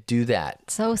 You did do that.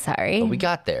 So sorry. But we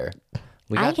got there.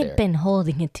 I had been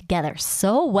holding it together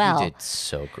so well. You did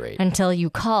so great. Until you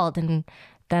called, and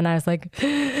then I was like,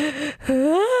 yeah,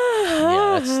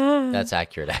 that's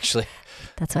accurate, actually.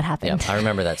 That's what happened. Yeah, I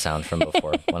remember that sound from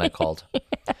before when I called.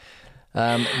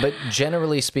 But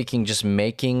generally speaking, just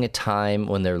making time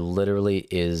when there literally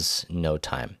is no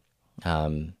time.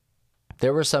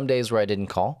 There were some days where I didn't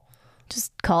call.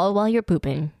 Just call while you're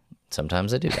pooping.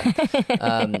 Sometimes I do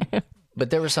that. But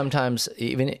there were some times,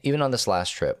 even on this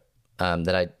last trip,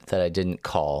 that I didn't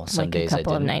call. Some like days I didn't. A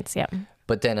couple of nights, yeah.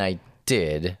 But then I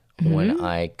did when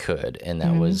I could, and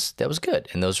that was good.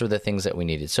 And those were the things that we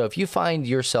needed. So if you find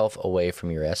yourself away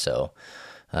from your SO,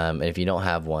 and if you don't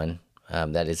have one,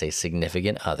 that is a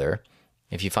significant other.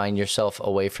 If you find yourself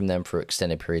away from them for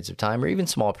extended periods of time or even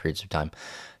small periods of time,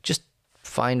 just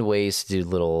find ways to do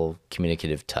little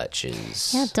communicative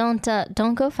touches. Yeah, don't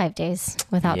go 5 days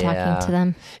without talking to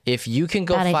them. If you can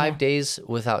go 5 days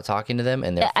without talking to them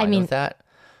and they're fine with that.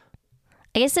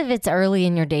 I guess if it's early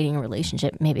in your dating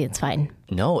relationship, maybe it's fine.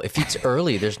 No, if it's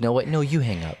early, there's no way. No, you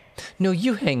hang up. No,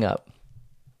 you hang up.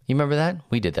 You remember that?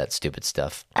 We did that stupid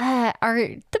stuff.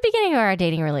 The beginning of our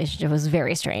dating relationship was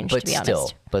very strange, to be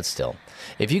honest. But still,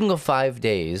 if you can go 5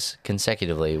 days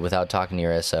consecutively without talking to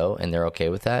your SO and they're okay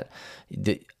with that,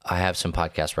 I have some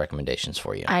podcast recommendations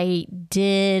for you. I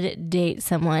did date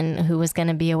someone who was going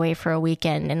to be away for a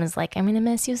weekend and was like, I'm going to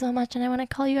miss you so much and I want to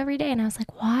call you every day. And I was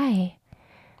like, why?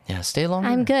 Yeah, stay longer.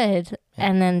 I'm good.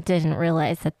 And then didn't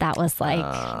realize that was like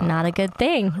not a good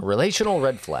thing. Relational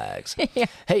red flags. Yeah.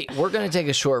 Hey, we're going to take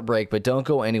a short break, but don't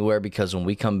go anywhere because when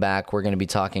we come back, we're going to be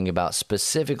talking about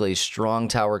specifically Strong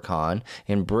Tower Con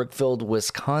in Brookfield,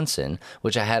 Wisconsin,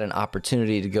 which I had an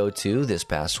opportunity to go to this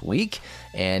past week,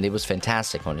 and it was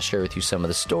fantastic. I want to share with you some of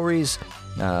the stories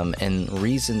and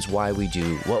reasons why we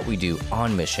do what we do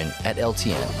on mission at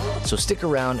LTN. So stick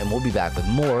around, and we'll be back with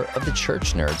more of the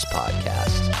Church Nerds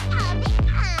podcast.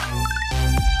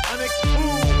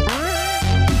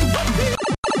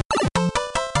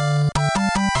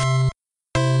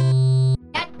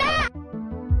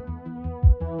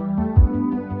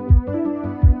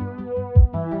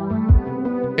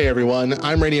 Hey everyone,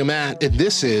 I'm Radio Matt, and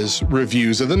this is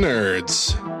Reviews of the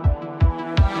Nerds.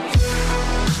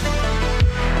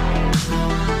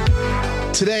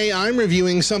 Today I'm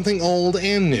reviewing something old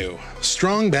and new,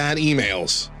 Strong Bad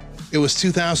Emails. It was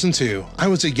 2002. I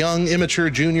was a young, immature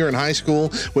junior in high school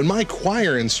when my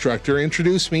choir instructor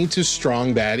introduced me to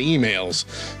Strong Bad Emails,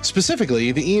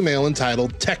 specifically the email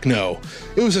entitled Techno.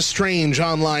 It was a strange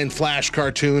online flash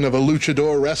cartoon of a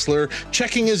luchador wrestler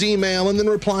checking his email and then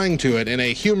replying to it in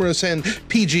a humorous and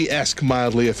PG-esque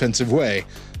mildly offensive way.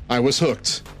 I was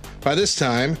hooked. By this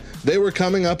time, they were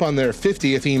coming up on their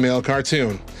 50th email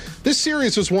cartoon. This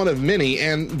series was one of many,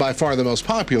 and by far the most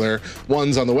popular,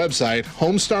 ones on the website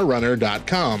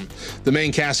homestarrunner.com. The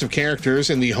main cast of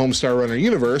characters in the Homestar Runner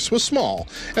universe was small,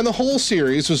 and the whole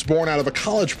series was born out of a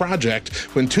college project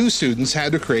when two students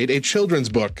had to create a children's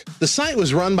book. The site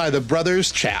was run by the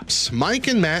brothers Chaps, Mike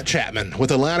and Matt Chapman, with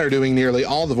the latter doing nearly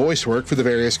all the voice work for the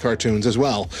various cartoons as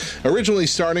well. Originally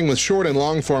starting with short and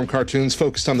long-form cartoons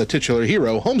focused on the titular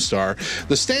hero, Homestar,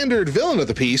 the standard rendered villain of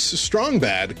the piece, Strong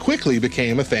Bad, quickly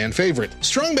became a fan favorite.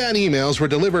 Strong Bad emails were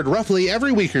delivered roughly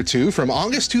every week or two from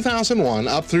August 2001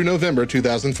 up through November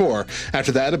 2004.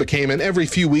 After that, it became an every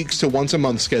few weeks to once a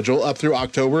month schedule up through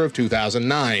October of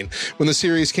 2009, when the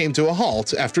series came to a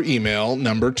halt after email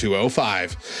number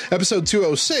 205. Episode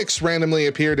 206 randomly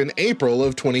appeared in April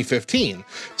of 2015.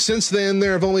 Since then,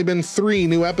 there have only been 3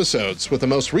 new episodes, with the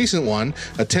most recent one,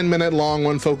 a 10-minute long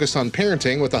one focused on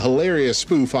parenting with a hilarious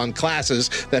spoof on classes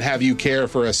that have you care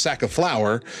for a sack of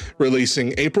flour,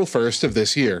 releasing April 1st of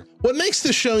this year. What makes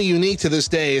this show unique to this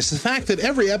day is the fact that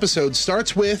every episode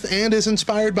starts with and is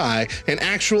inspired by an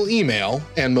actual email,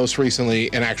 and most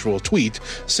recently an actual tweet,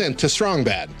 sent to Strong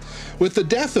Bad. With the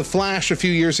death of Flash a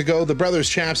few years ago, the Brothers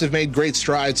Chaps have made great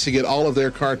strides to get all of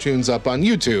their cartoons up on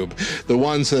YouTube. The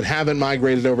ones that haven't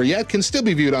migrated over yet can still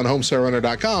be viewed on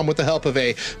HomestarRunner.com with the help of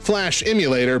a Flash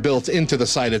emulator built into the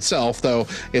site itself, though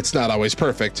it's not always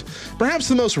perfect. Perhaps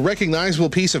the most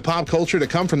recognizable piece of pop culture to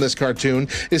come from this cartoon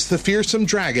is the fearsome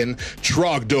dragon,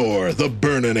 Trogdor the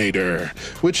Burninator,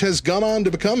 which has gone on to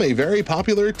become a very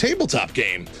popular tabletop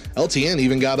game. LTN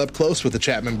even got up close with the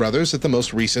Chapman brothers at the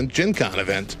most recent Gen Con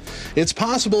event. It's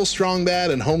possible Strong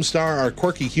Bad and Homestar are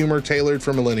quirky humor tailored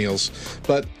for millennials,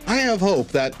 but I have hope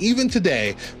that even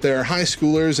today there are high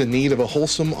schoolers in need of a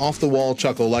wholesome, off-the-wall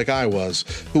chuckle like I was,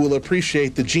 who will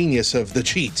appreciate the genius of The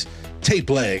Cheat, Tape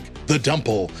Leg, The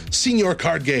Dumple, Senior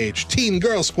Card Gauge, Teen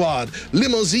Girl Squad,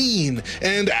 Limousine,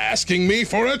 and Asking Me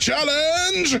for a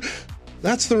Challenge!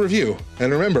 That's the review,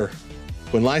 and remember,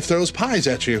 when life throws pies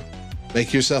at you,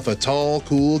 make yourself a tall,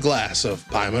 cool glass of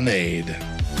Piemonade.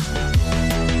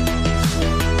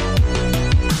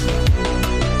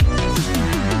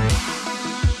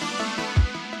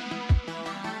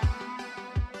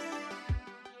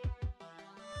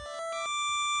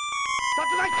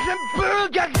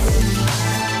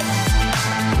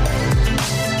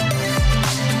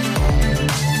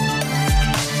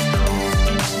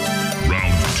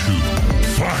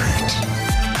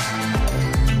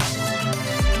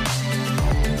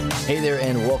 Hey there,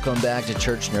 and welcome back to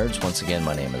Church Nerds. Once again,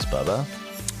 my name is Bubba.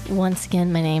 Once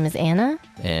again, my name is Anna.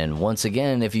 And once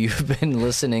again, if you've been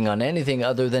listening on anything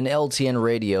other than LTN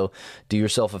Radio, do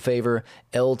yourself a favor,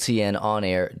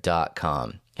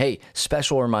 ltnonair.com. Hey,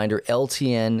 special reminder,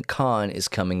 LTN Con is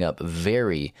coming up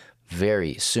very,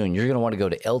 very soon. You're going to want to go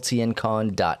to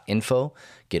ltncon.info,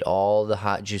 get all the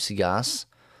hot, juicy goss,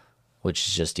 which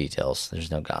is just details. There's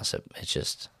no gossip. It's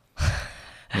just,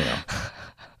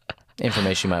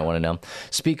 information you might want to know.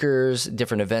 Speakers,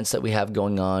 different events that we have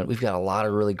going on. We've got a lot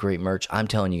of really great merch. I'm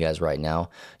telling you guys right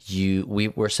now,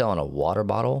 we're selling a water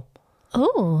bottle.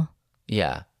 Oh.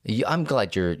 Yeah. I'm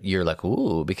glad you're like,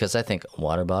 ooh, because I think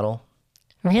water bottle.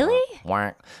 Really?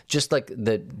 Just like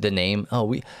the name.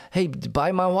 Oh, hey,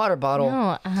 buy my water bottle.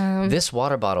 No, this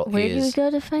water bottle where do we go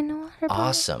to find a water bottle?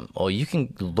 Awesome. Well, you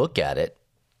can look at it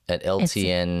at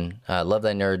LTN,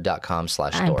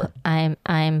 lovethynerd.com/store.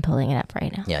 I'm pulling it up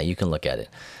right now. Yeah, you can look at it.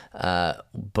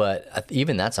 But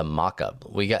even that's a mock-up.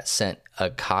 We got sent a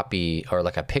copy or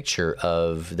like a picture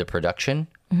of the production.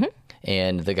 Mm-hmm.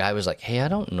 And the guy was like, hey, I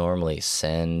don't normally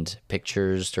send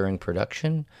pictures during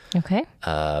production. Okay.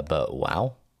 But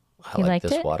wow, I You like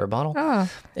this liked it? water bottle. Oh.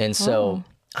 And so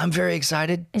I'm very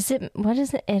excited. What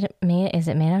is it? Is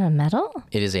it made out of metal?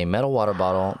 It is a metal water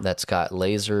bottle that's got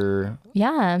laser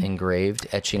engraved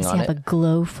etching Does on it have it. a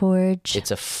glow forge?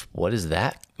 It's what is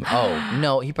that? Oh,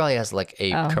 no, he probably has like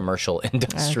a commercial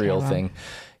industrial thing.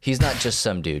 He's not just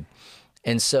some dude.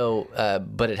 And so,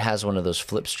 but it has one of those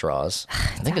flip straws.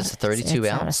 I think it's a 32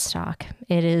 it's ounce. out of stock.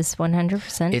 It is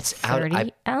 100%. It's out-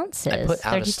 30 ounces. I put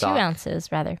out of 32 stock.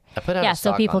 ounces, rather. I put out yeah, of so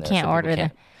stock people on there can't so people order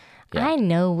them. Yeah. I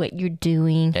know what you're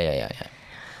doing. Yeah.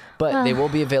 But they will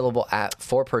be available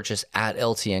for purchase at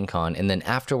LTN Con, and then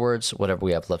afterwards, whatever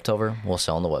we have left over, we'll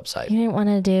sell on the website. You didn't want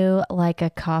to do like a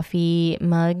coffee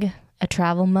mug, a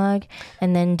travel mug,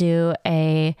 and then do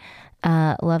a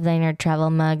Love Thy Nerd travel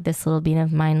mug, this little bean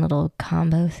of mine little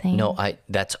combo thing? No,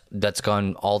 that's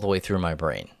gone all the way through my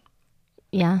brain.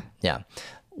 Yeah. Yeah.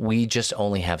 We just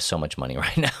only have so much money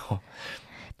right now.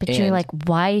 But you're like,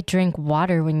 why drink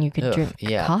water when you could drink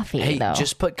coffee, Hey, though?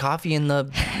 just put coffee in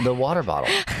the water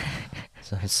bottle.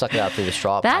 So suck it out through the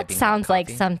straw. That piping hot sounds like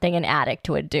coffee. something an addict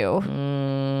would do.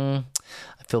 I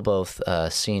feel both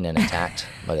seen and attacked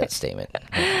by that statement.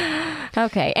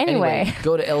 Okay, anyway.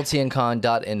 Go to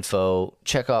ltncon.info,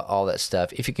 check out all that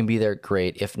stuff. If you can be there,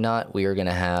 great. If not, we are going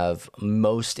to have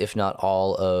most, if not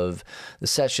all, of the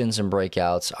sessions and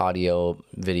breakouts, audio,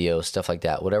 video, stuff like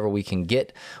that. Whatever we can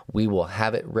get, we will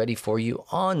have it ready for you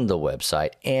on the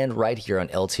website and right here on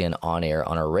LTN On Air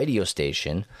on our radio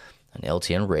station, on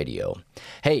LTN Radio.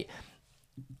 Hey,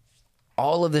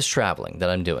 all of this traveling that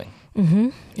I'm doing.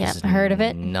 Yeah, heard of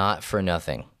it. Not for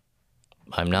nothing.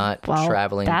 I'm not Well,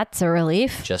 traveling that's a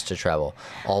relief. just to travel.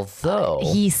 Although,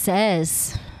 He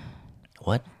says,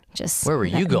 what? just Where were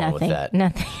you going with nothing, that?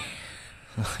 Nothing.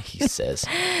 He says.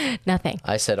 Nothing.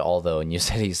 I said although, and you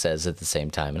said he says at the same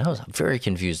time. And I was very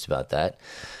confused about that.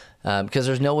 Because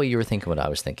there's no way you were thinking what I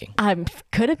was thinking.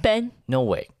 Could have been. No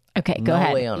way. Okay, go No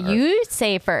ahead. way on earth. You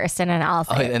say first, and then I'll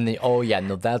say.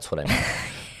 it. That's what I meant.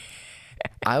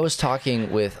 I was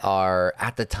talking with our,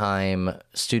 at the time,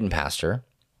 student pastor,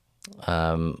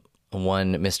 one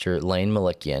Mr. Lane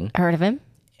Malikian, Heard of him?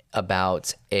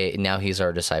 about now he's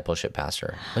our discipleship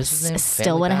pastor. What's his name? Still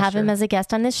Family want to have him pastor? as a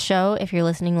guest on this show. If you're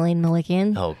listening, Lane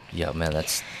Malikian. Oh yeah, man, I don't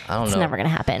It's know. never gonna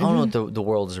happen. I don't know if the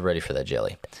world is ready for that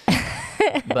jelly.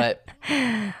 but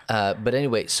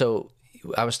anyway, so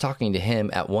I was talking to him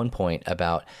at one point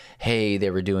about, hey, they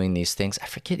were doing these things. I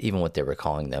forget even what they were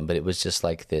calling them, but it was just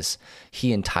like this.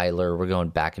 He and Tyler were going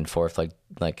back and forth,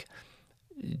 like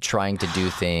trying to do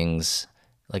things.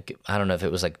 Like, I don't know if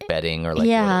it was like betting or like what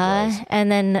it was.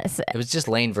 And then It was just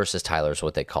Lane versus Tyler is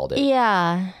what they called it.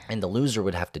 yeah, And the loser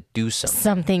would have to do something,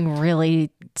 something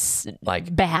really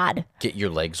like bad, get your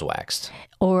legs waxed.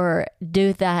 or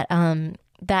do that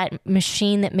that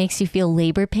machine that makes you feel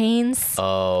labor pains.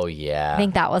 Oh, yeah. I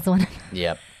think that was one.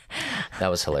 Yep. That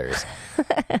was hilarious.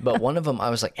 But one of them,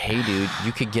 I was like, hey, dude,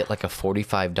 you could get like a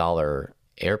 $45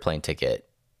 airplane ticket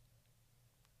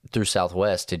through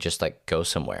Southwest to just like go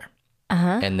somewhere.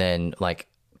 And then like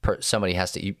somebody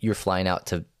has to, you're flying out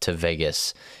to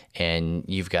Vegas and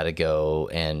you've got to go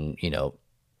and,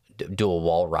 do a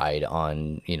wall ride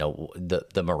on,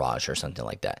 the Mirage or something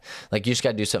like that. Like you just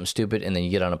got to do something stupid and then you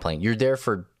get on a plane. You're there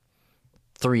for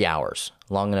 3 hours,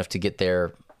 long enough to get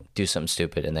there, do something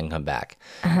stupid, and then come back.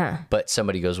 But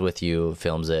somebody goes with you,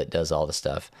 films it, does all the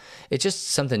stuff. It's just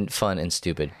something fun and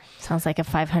stupid. Sounds like a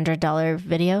 $500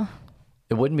 video.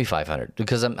 It wouldn't be 500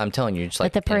 because I'm telling you, it's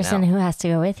like But the in and person out. who has to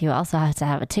go with you also has to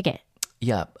have a ticket.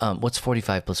 Yeah. What's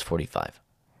 45 plus 45?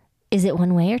 Is it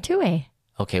one way or two way?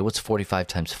 Okay. What's 45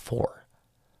 times 4?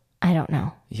 I don't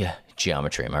know. Yeah.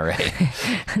 Geometry. Am I right?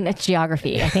 That's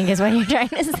geography, I think, is what you're trying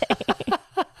to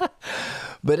say.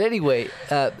 But anyway,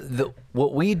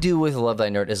 what we do with Love Thy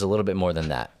Nerd is a little bit more than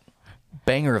that.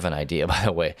 Banger of an idea, by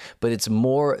the way. But it's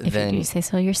more If than... you do say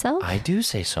so yourself. I do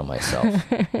say so myself.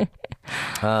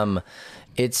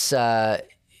 It's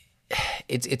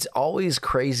always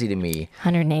crazy to me.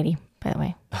 180, by the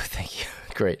way. Oh, thank you.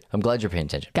 Great. I'm glad you're paying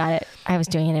attention. Got it. I was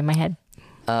doing it in my head.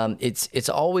 It's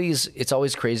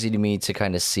always crazy to me to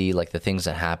kind of see like the things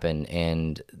that happen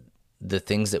and the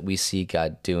things that we see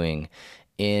God doing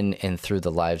in and through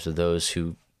the lives of those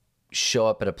who show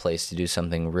up at a place to do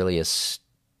something really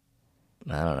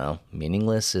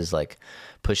meaningless, is like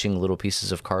pushing little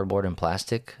pieces of cardboard and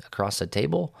plastic across a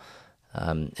table.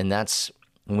 And that's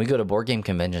when we go to board game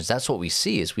conventions, that's what we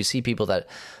see people that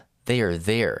they are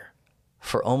there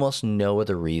for almost no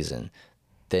other reason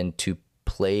than to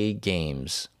play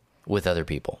games with other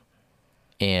people.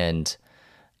 And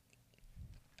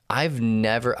I'm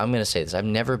going to say this, I've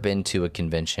never been to a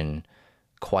convention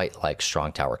quite like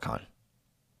Strong Tower Con.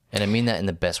 And I mean that in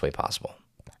the best way possible.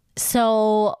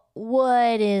 So,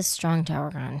 what is Strong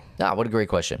Tower Con? What a great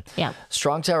question. Yeah.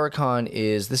 Strong Tower Con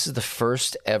this is the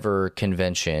first ever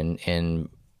convention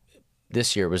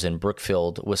this year it was in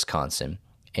Brookfield, Wisconsin.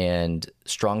 And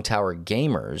Strong Tower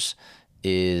Gamers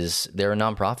they're a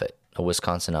nonprofit, a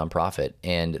Wisconsin nonprofit,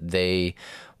 and they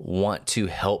want to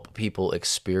help people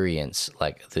experience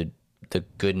like the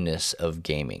goodness of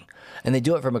gaming. And they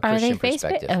do it from a Christian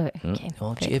perspective. Okay.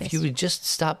 Well, if you would just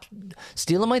stop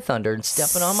stealing my thunder and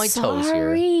stepping on my toes here.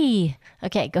 Sorry.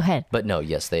 Okay, go ahead. But no,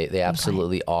 yes, they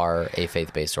absolutely are a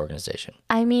faith-based organization.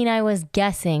 I mean, I was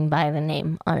guessing by the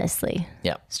name, honestly.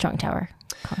 Yeah, Strong Tower.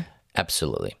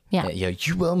 absolutely. Yeah. Yeah,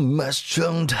 you are my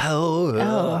strong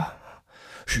tower.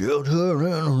 Shelter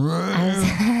and rain.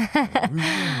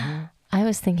 I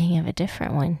was thinking of a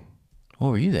different one. What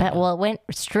were you there? But it went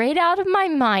straight out of my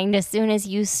mind as soon as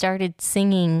you started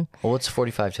singing Well, what's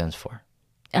 45 times 4?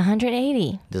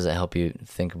 180. Does that help you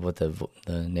think of what the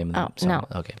name of the song? no,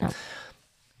 Okay. no.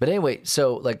 But anyway,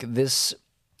 so like this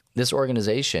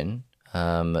organization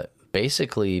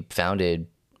basically founded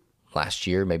last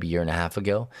year, maybe a year and a half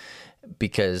ago,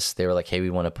 because they were like, hey, we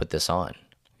want to put this on.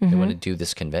 They want to do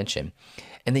this convention.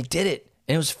 And they did it.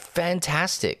 And it was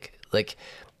fantastic. Like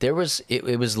it was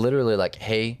literally like,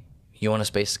 hey, you want a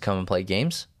space to come and play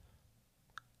games?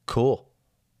 Cool.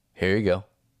 Here you go.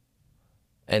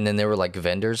 And then there were like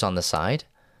vendors on the side.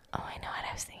 Oh, I know what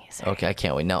I was thinking. Sorry. Okay, I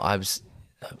can't wait. No,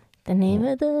 The name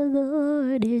of the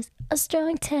Lord is a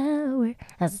strong tower.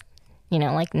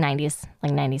 like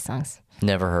 90s songs.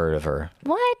 Never heard of her.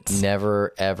 What?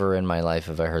 Never, ever in my life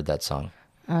have I heard that song.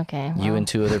 Okay. You and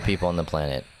 2 other people on the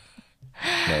planet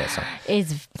know that song.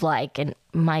 It's like, and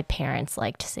my parents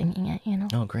liked singing it,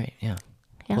 Oh, great. Yeah.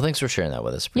 Well, thanks for sharing that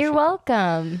with us. You're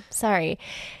welcome. Sorry.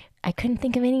 I couldn't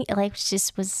think of any, like, it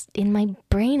just was in my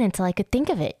brain until I could think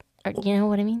of it. Or, you know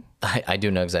what I mean? I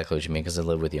do know exactly what you mean because I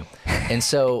live with you. And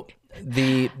so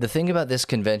the thing about this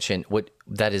convention,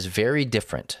 that is very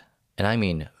different, and I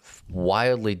mean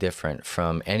wildly different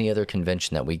from any other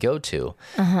convention that we go to,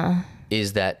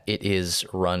 is that it is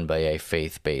run by a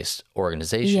faith-based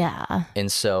organization. Yeah.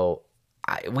 And so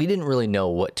we didn't really know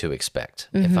what to expect,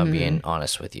 if I'm being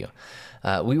honest with you.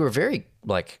 We were very,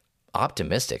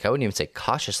 optimistic. I wouldn't even say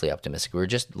cautiously optimistic. We were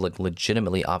just,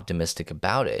 legitimately optimistic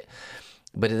about it.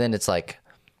 But then it's like,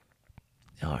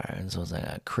 all right, so it's like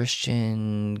a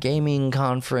Christian gaming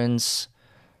conference.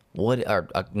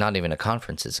 Not even a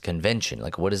conference, it's a convention.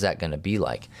 Like, what is that going to be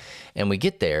like? And we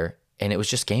get there, and it was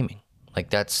just gaming. Like,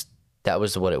 that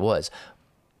was what it was.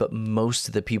 But most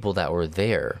of the people that were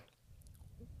there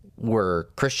were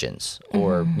Christians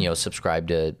or, subscribed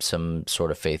to some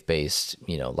sort of faith-based,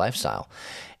 lifestyle.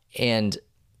 And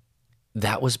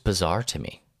that was bizarre to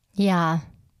me. Yeah.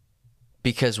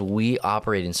 Because we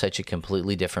operate in such a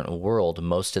completely different world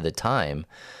most of the time.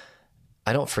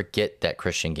 I don't forget that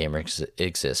Christian gamers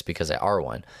exist because I are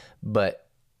one, but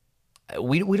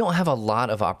we don't have a lot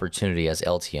of opportunity as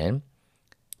LTN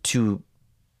to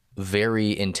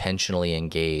very intentionally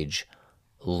engage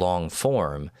long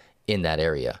form in that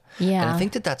area. Yeah. And I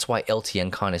think that's why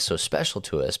LTN Con is so special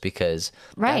to us, because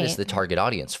that is the target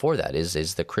audience for that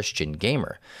is the Christian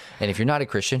gamer. And if you're not a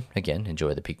Christian, again,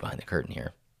 enjoy the peek behind the curtain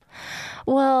here.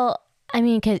 Well, I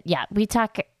mean,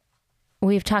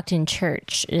 we've talked in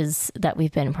church that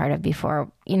we've been part of before.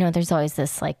 There's always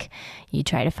this, you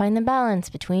try to find the balance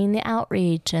between the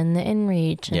outreach and the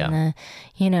inreach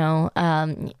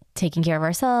and taking care of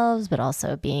ourselves, but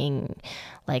also being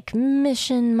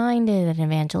mission minded and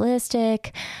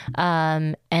evangelistic.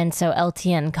 And so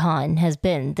LTN Con has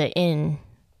been the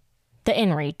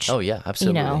inreach. Oh yeah,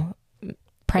 absolutely.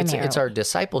 It's our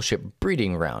discipleship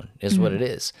breeding ground is what it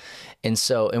is. And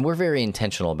we're very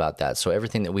intentional about that. So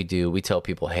everything that we do, we tell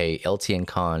people, hey, LTN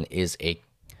Con it's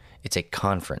a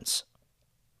conference.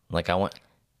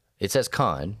 It says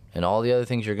con, and all the other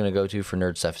things you're going to go to for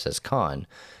nerd stuff says con.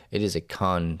 It is a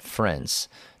conference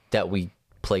that we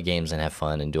play games and have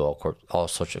fun and do all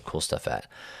sorts of cool stuff at.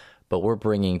 But we're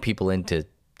bringing people in to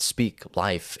speak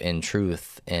life and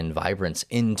truth and vibrance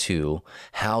into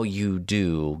how you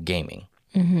do gaming.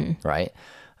 Mm-hmm. Right?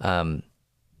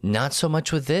 Not so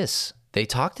much with this. They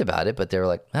talked about it, but they were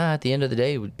like, at the end of the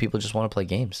day, people just want to play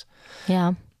games.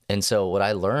 Yeah. And so what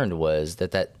I learned was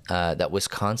that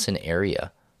Wisconsin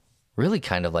area, really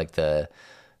kind of like the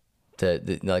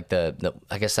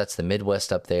I guess that's the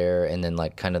Midwest up there, and then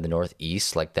kind of the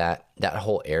Northeast, that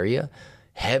whole area,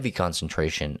 heavy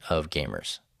concentration of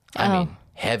gamers. I mean,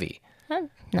 heavy. I'm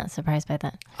not surprised by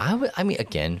that. I mean,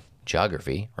 again,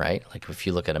 geography, right? If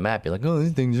you look at a map, you're like, oh,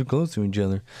 these things are close to each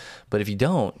other. But if you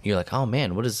don't, you're like, oh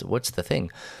man, what's the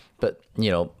thing? But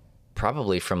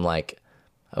probably from I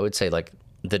would say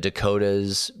the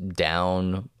Dakotas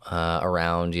down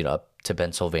around up to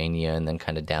Pennsylvania, and then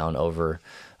kind of down over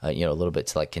a little bit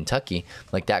to Kentucky,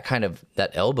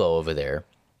 that elbow over there,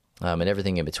 and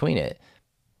everything in between it,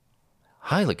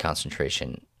 high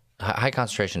concentration of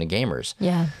gamers.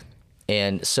 Yeah.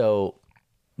 And so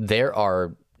there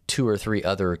are 2 or 3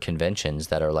 other conventions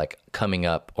that are coming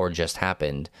up or just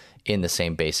happened in the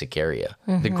same basic area,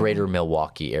 the greater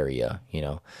Milwaukee area.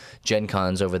 Gen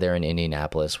Con's over there in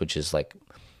Indianapolis, which is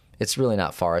it's really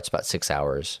not far. It's about 6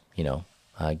 hours,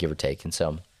 give or take. And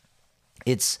so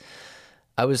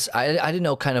I didn't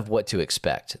know kind of what to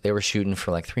expect. They were shooting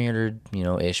for 300,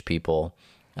 ish people.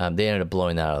 They ended up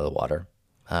blowing that out of the water.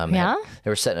 They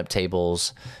were setting up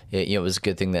tables. It was a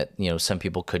good thing that, some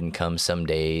people couldn't come some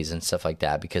days and stuff like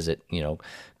that, because it,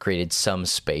 created some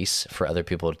space for other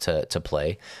people to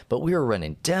play. But we were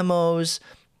running demos.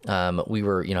 We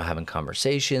were, having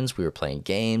conversations. We were playing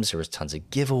games. There was tons of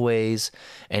giveaways.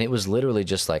 And it was literally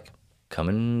just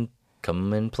come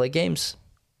and play games.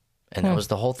 And that was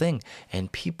the whole thing.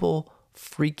 And people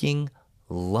freaking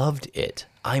loved it.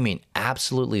 I mean,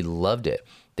 absolutely loved it.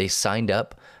 They signed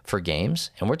up for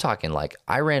games, and we're talking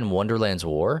I ran Wonderland's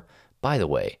War. By the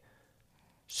way,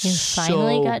 you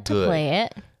finally got to play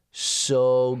it.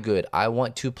 So good. I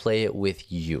want to play it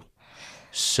with you.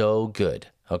 So good.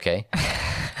 Okay?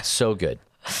 So good.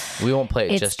 We won't play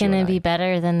it just you and I. It's going to be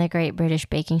better than the Great British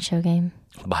Baking Show game.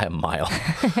 by a mile.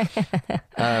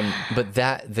 But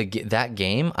that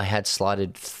game, I had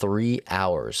slotted 3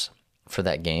 hours for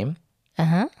that game.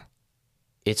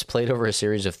 It's played over a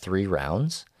series of 3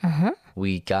 rounds.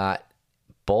 We got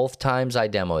both times I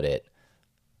demoed it,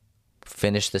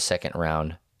 finished the second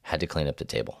round, had to clean up the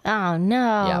table. Oh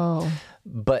no. Yeah.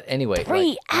 But anyway,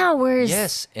 3 hours.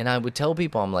 Yes, and I would tell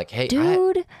people, I'm like, hey,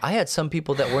 Dude. I had some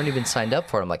people that weren't even signed up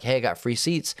for it. I'm like, hey, I got free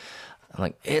seats. I'm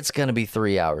like, it's gonna be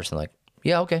 3 hours. I'm like,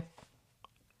 yeah, okay,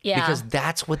 Yeah. because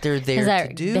that's what they're there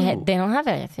to do. They don't have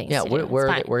other things. Yeah, to do. where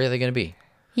It's fine. are they gonna be?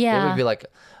 Yeah. They would be like,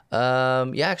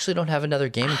 yeah, actually, don't have another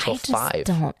game until I just 5.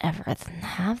 don't ever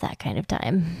have that kind of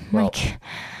time. Well, like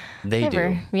They do. ever.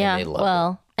 and Yeah. they love it.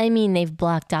 Well, I mean, they've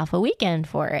blocked off a weekend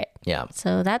for it, Yeah.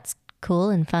 so that's cool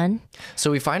and fun. So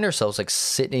we find ourselves like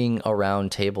sitting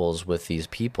around tables with these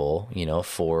people,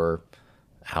 for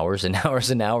hours and hours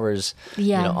and hours,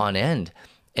 Yeah. on end.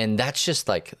 And that's just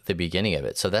like the beginning of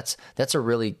it. So that's a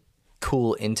really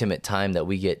cool, intimate time that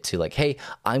we get to like, hey,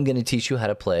 I'm going to teach you how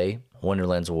to play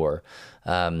Wonderland's War.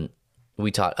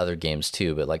 We taught other games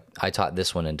too, but like I taught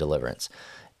this one in Deliverance.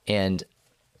 And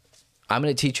I'm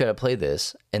going to teach you how to play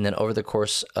this. And then over the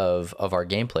course of our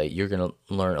gameplay, you're going to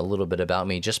learn a little bit about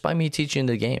me just by me teaching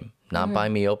the game, not by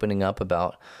me opening up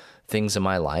about things in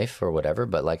my life or whatever,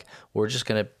 but like we're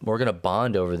going to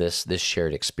bond over this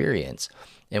shared experience.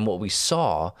 And what we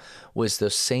saw was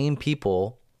those same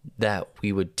people that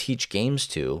we would teach games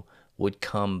to would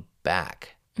come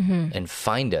back and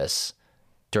find us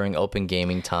during open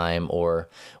gaming time, or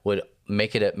would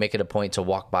make it a point to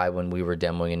walk by when we were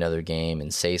demoing another game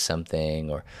and say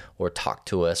something or talk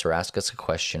to us or ask us a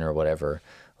question or whatever.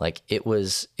 Like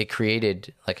it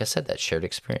created, like I said, that shared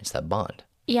experience, that bond.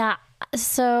 Yeah.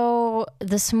 So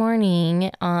this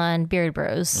morning on Beard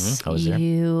Bros, I was there.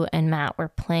 you and Matt were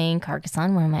playing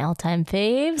Carcassonne, one of my all-time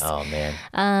faves. Oh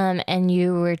man. And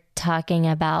you were talking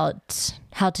about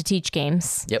how to teach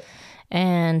games. Yep.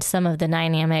 And some of the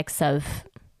dynamics of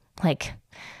like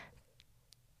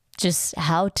just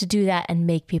how to do that and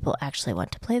make people actually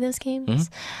want to play those games.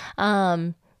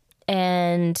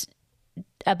 And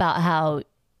about how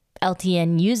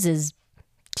LTN uses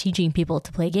teaching people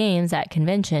to play games at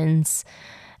conventions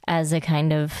as a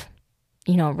kind of,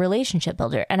 relationship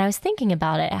builder. And I was thinking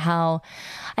about it, how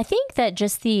I think that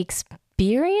just the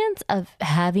experience of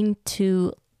having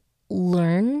to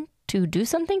learn to do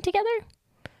something together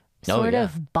sort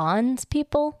of bonds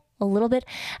people a little bit,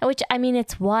 which I mean,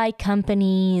 it's why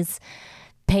companies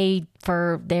pay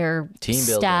for their Team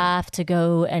building. staff to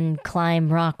go and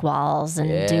climb rock walls and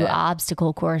do Yeah.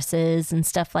 obstacle courses and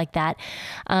stuff like that.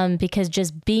 Because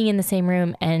just being in the same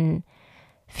room and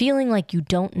feeling like you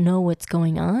don't know what's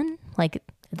going on, like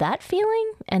that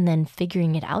feeling, and then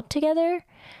figuring it out together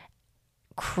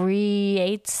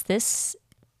creates this,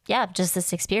 just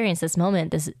this experience, this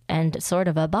moment, and sort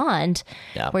of a bond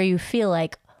where you feel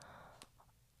like,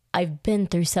 I've been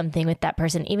through something with that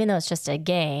person, even though it's just a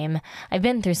game. I've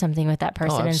been through something with that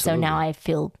person, and so now I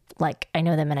feel like I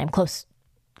know them and I'm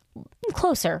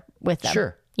closer with them.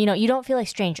 Sure. You don't feel like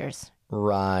strangers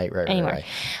Right. anymore.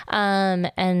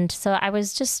 Right. And so I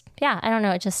was just, I don't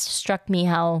know. It just struck me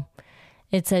how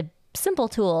it's a simple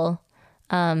tool,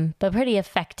 but pretty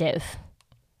effective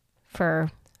for,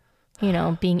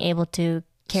 being able to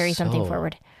carry something So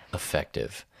forward.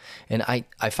 Effective. And I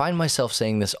find myself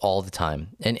saying this all the time.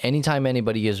 And anytime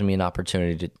anybody gives me an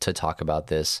opportunity to talk about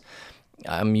this,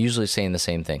 I'm usually saying the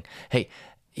same thing. Hey,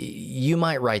 you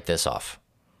might write this off.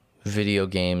 Video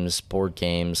games, board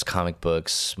games, comic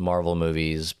books, Marvel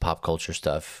movies, pop culture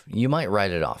stuff. You might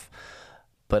write it off.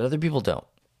 But other people don't.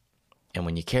 And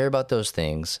when you care about those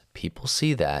things, people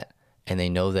see that and they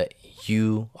know that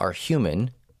you are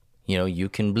human. You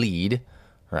can bleed,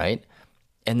 right?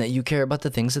 And that you care about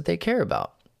the things that they care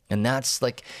about. And that's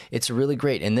like, it's really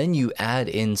great. And then you add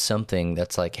in something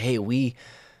that's like, hey,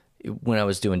 when I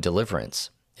was doing Deliverance,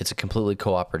 it's a completely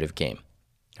cooperative game.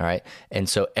 All right. And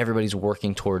so everybody's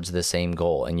working towards the same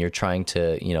goal, and you're trying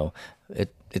to,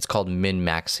 it's called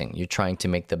min-maxing. You're trying to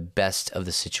make the best of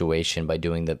the situation by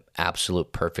doing the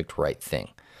absolute perfect right thing.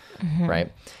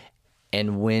 Right.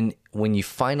 And when you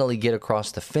finally get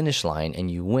across the finish line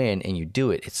and you win and you do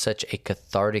it, it's such a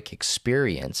cathartic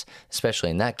experience, especially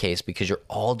in that case, because you're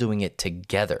all doing it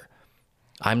together.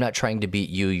 I'm not trying to beat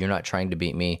you. You're not trying to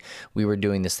beat me. We were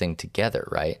doing this thing together,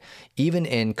 right? Even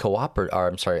in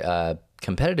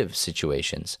competitive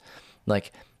situations,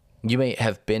 like you may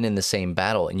have been in the same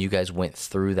battle and you guys went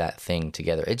through that thing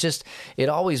together. It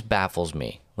always baffles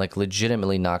me, like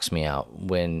legitimately knocks me out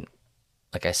when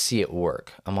like I see it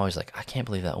work. I'm always like, I can't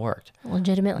believe that worked.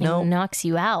 Legitimately knocks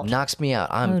you out. Knocks me out.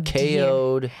 I'm Oh, dear.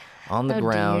 KO'd. on the Oh,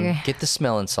 ground, dear. get the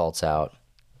smelling salts out.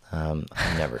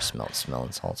 I've never smelled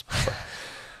smelling salts before.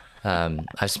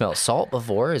 I've smelled salt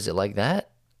before. Is it like that?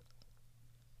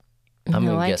 I'm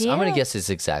No gonna guess. I'm gonna idea. guess it's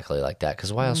exactly like that.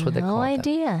 Because why else would they No call it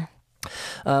idea.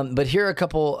 that? But here are a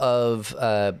couple of,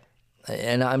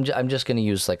 and I'm just gonna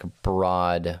use like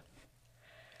broad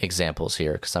examples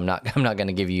here because I'm not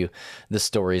gonna give you the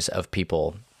stories of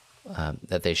people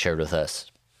that they shared with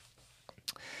us.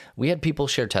 We had people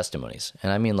share testimonies,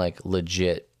 and I mean like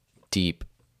legit, deep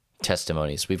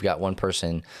testimonies. We've got one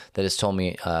person that has told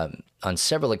me on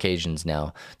several occasions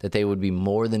now that they would be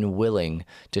more than willing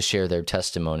to share their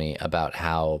testimony about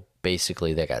how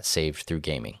basically they got saved through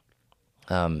gaming.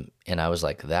 And I was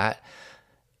like, that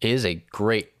is a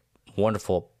great,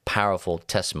 wonderful, powerful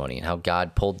testimony, and how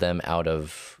God pulled them out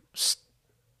of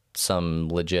some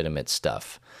legitimate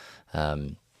stuff.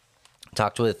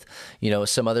 Talked with,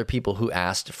 some other people who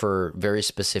asked for very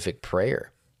specific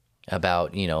prayer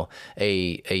about,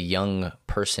 a young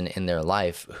person in their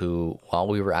life who, while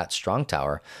we were at Strong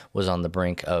Tower, was on the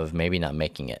brink of maybe not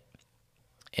making it,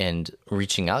 and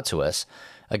reaching out to us.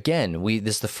 Again,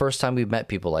 this is the first time we've met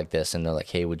people like this, and they're like,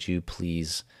 hey, would you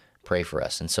please pray for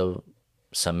us? And so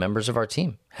some members of our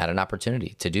team had an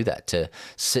opportunity to do that, to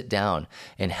sit down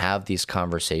and have these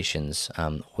conversations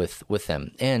with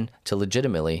them, and to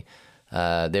legitimately,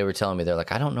 they were telling me, they're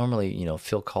like, I don't normally,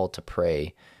 feel called to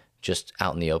pray just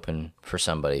out in the open for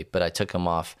somebody, but I took them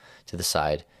off to the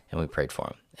side and we prayed for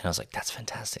them. And I was like, that's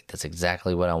fantastic. That's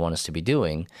exactly what I want us to be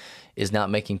doing, is not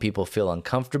making people feel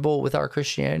uncomfortable with our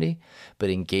Christianity,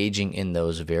 but engaging in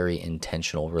those very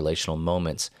intentional relational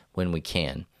moments when we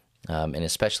can. And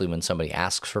especially when somebody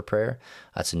asks for prayer,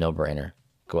 that's a no-brainer.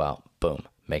 Go out, boom,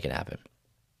 make it happen.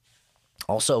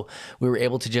 Also, we were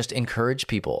able to just encourage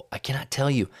people. I cannot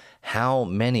tell you how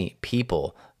many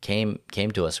people came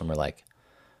to us and were like,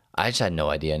 I just had no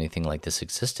idea anything like this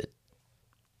existed.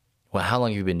 Well, how long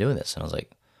have you been doing this? And I was like,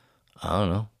 I don't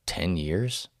know, 10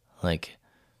 years, like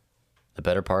the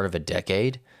better part of a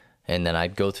decade. And then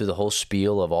I'd go through the whole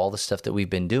spiel of all the stuff that we've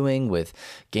been doing with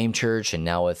Game Church and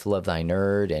now with Love Thy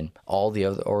Nerd and all the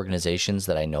other organizations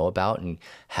that I know about and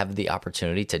have the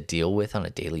opportunity to deal with on a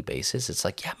daily basis. It's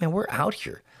like, yeah, man, we're out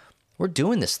here. We're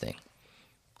doing this thing.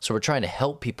 So we're trying to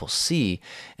help people see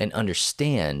and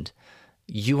understand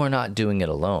you are not doing it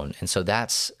alone. And so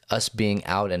that's us being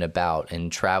out and about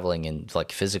and traveling and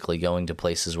like physically going to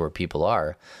places where people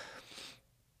are.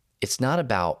 It's not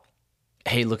about,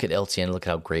 hey, look at LTN, look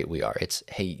at how great we are. It's,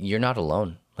 hey, you're not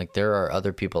alone. Like, there are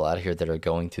other people out here that are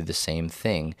going through the same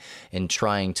thing and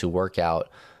trying to work out,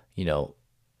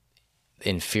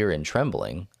 in fear and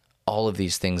trembling, all of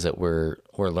these things that we're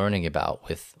learning about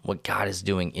with what God is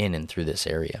doing in and through this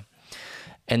area.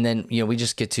 And then, we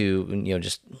just get to,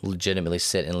 just legitimately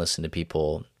sit and listen to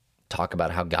people talk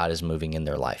about how God is moving in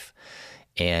their life.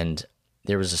 And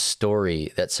there was a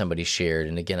story that somebody shared,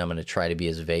 and again, I'm going to try to be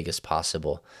as vague as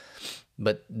possible,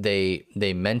 but they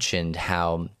mentioned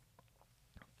how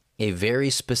a very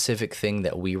specific thing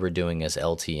that we were doing as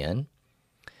LTN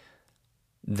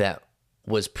that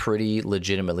was pretty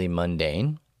legitimately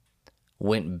mundane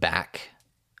went back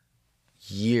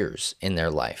years in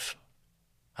their life.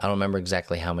 I don't remember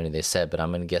exactly how many they said, but I'm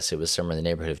going to guess it was somewhere in the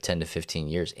neighborhood of 10 to 15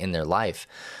 years in their life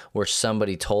where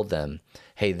somebody told them,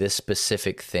 hey, this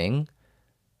specific thing,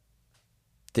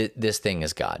 this thing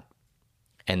is God.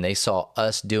 And they saw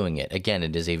us doing it. Again,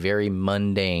 it is a very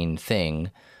mundane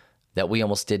thing that we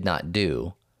almost did not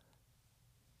do.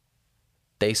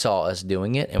 They saw us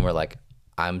doing it and were like,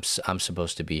 I'm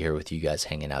supposed to be here with you guys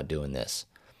hanging out doing this.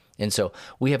 And so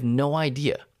we have no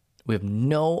idea. We have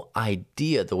no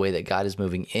idea the way that God is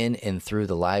moving in and through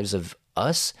the lives of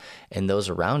us and those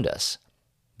around us.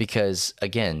 Because,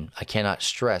 again, I cannot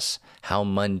stress how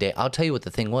mundane. I'll tell you what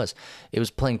the thing was. It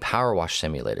was playing Power Wash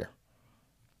Simulator.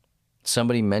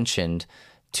 Somebody mentioned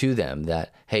to them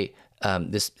that, hey,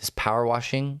 this power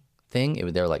washing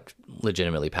thing, they're like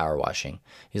legitimately power washing.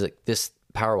 He's like, this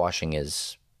power washing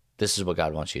this is what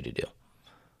God wants you to do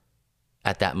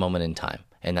at that moment in time.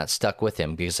 And that stuck with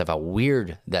him because of how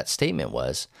weird that statement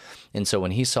was. And so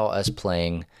when he saw us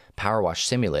playing Power Wash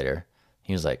Simulator,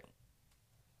 he was like,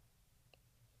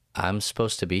 I'm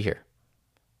supposed to be here.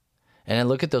 And I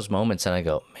look at those moments and I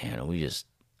go, man,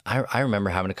 I remember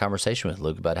having a conversation with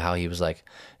Luke about how he was like,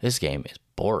 this game is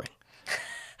boring.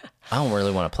 I don't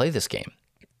really want to play this game.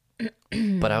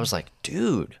 But I was like,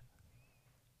 dude.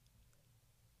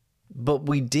 But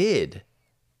we did.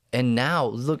 And now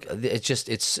look,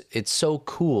 it's so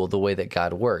cool the way that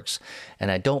God works. And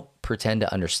I don't pretend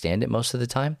to understand it most of the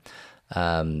time.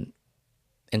 And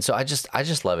so I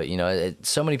just love it.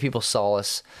 So many people saw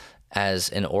us as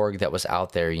an org that was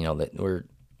out there, that we're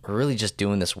really just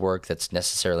doing this work that's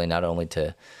necessarily not only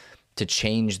to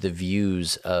change the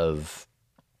views of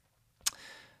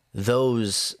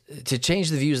those, to change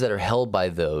the views that are held by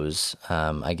those,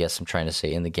 I guess I'm trying to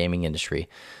say, in the gaming industry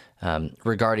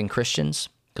regarding Christians,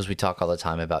 because we talk all the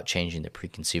time about changing the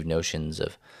preconceived notions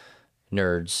of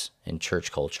nerds in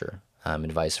church culture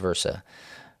and vice versa.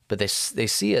 But they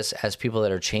see us as people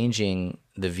that are changing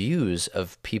the views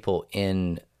of people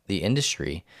in the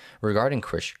industry regarding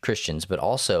Christians, but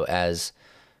also as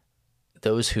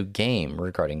those who game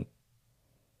regarding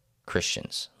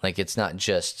Christians. Like, it's not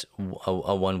just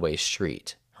a one-way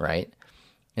street, right?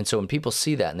 And so when people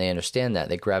see that and they understand that,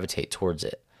 they gravitate towards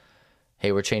it.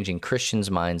 Hey, we're changing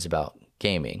Christians' minds about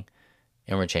gaming,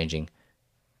 and we're changing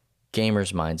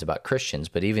gamers' minds about Christians.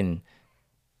 But even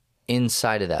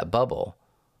inside of that bubble,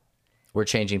 we're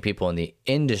changing people in the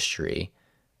industry,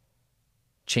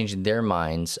 changing their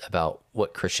minds about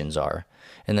what Christians are.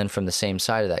 And then from the same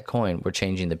side of that coin, we're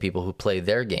changing the people who play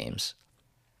their games,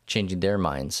 changing their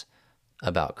minds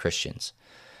about Christians.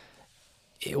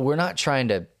 We're not trying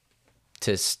to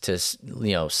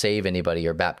save anybody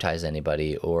or baptize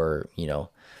anybody or,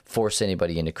 force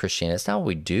anybody into Christianity. That's not what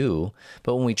we do.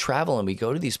 But when we travel and we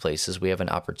go to these places, we have an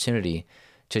opportunity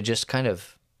to just kind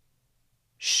of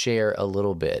share a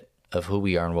little bit of who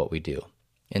we are and what we do.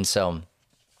 And so,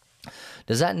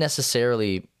 does that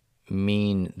necessarily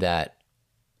mean that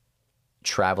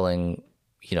traveling,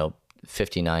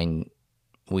 59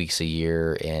 weeks a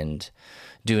year and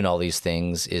doing all these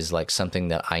things is like something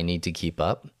that I need to keep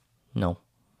up? No.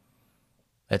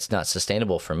 It's not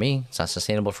sustainable for me. It's not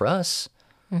sustainable for us,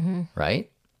 right?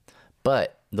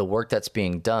 But the work that's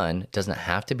being done doesn't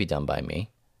have to be done by me,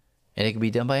 and it can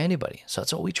be done by anybody. So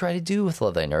that's what we try to do with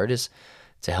Love Thy Nerd, is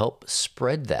to help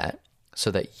spread that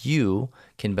so that you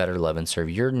can better love and serve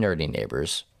your nerdy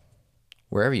neighbors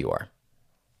wherever you are.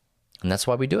 And that's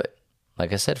why we do it.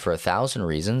 Like I said, for 1,000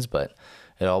 reasons, but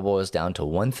it all boils down to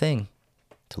one thing: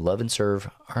 to love and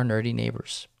serve our nerdy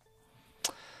neighbors.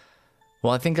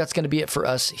 Well, I think that's going to be it for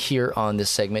us here on this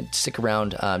segment. Stick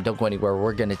around. Don't go anywhere.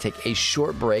 We're going to take a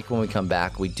short break. When we come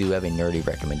back, we do have a nerdy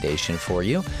recommendation for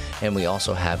you. And we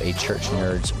also have a Church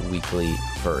Nerds Weekly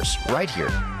Verse right here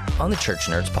on the Church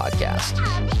Nerds Podcast.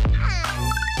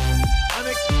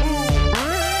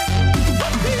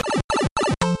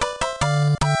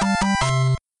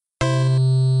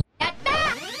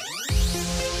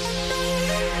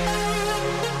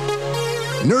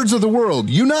 Nerds of the world,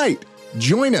 unite!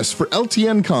 Join us for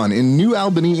LTNCon in New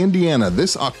Albany, Indiana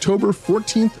this October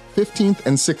 14th, 15th,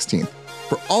 and 16th.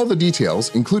 For all the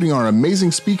details, including our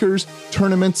amazing speakers,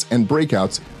 tournaments, and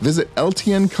breakouts, visit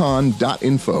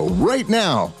ltncon.info right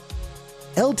now.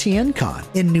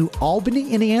 LTNCon in New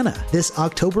Albany, Indiana this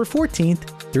October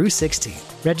 14th through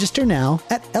 16th. Register now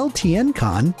at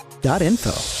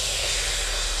ltncon.info.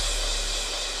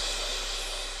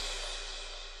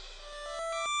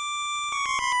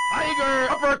 Tiger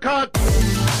uppercut!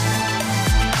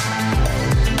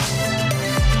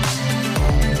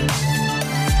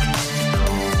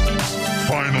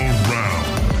 Final round,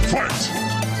 fight!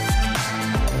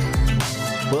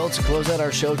 Well, to close out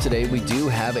our show today, we do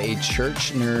have a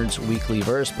Church Nerds Weekly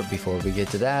Verse. But before we get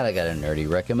to that, I got a nerdy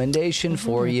recommendation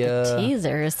for you.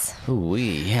 Teasers.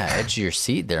 Ooh-wee. Yeah, edge of your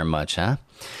seat there much, huh?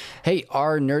 Hey,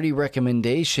 our nerdy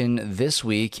recommendation this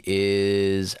week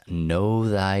is Know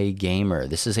Thy Gamer.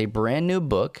 This is a brand new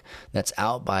book that's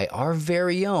out by our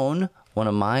very own, one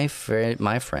of my friends,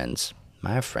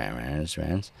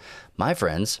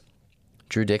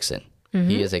 Drew Dixon.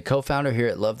 He is a co-founder here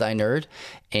at Love Thy Nerd,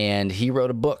 and he wrote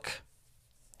a book.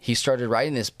 He started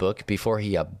writing this book before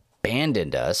he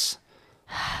abandoned us.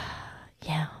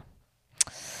 Yeah.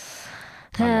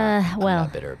 I'm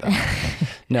not bitter about it.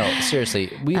 No,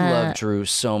 seriously, we love Drew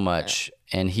so much,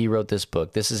 and he wrote this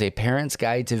book. This is a parent's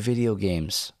guide to video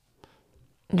games.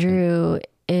 Drew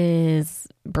is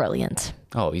brilliant.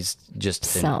 Oh, he's just...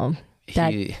 So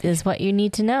that is what you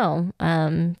need to know.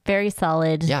 Very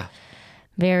solid. Yeah.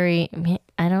 Very,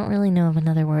 I don't really know of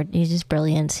another word. He's just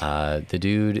brilliant. The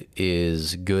dude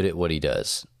is good at what he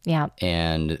does. Yeah.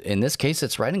 And in this case,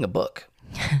 it's writing a book.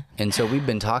 And so we've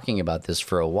been talking about this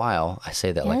for a while. I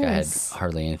say that like I had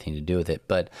hardly anything to do with it,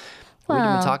 but we've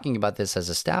been talking about this as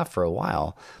a staff for a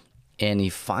while. And he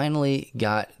finally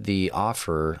got the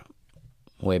offer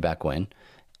way back when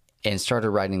and started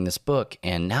writing this book.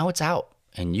 And now it's out,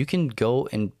 and you can go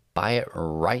and buy it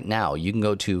right now. You can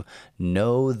go to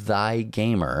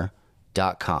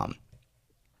knowthygamer.com.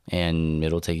 And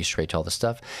it'll take you straight to all the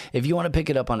stuff. If you want to pick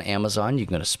it up on Amazon, you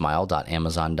can go to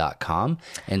smile.amazon.com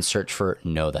and search for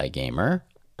Know Thy Gamer.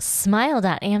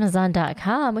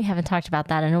 smile.amazon.com. We haven't talked about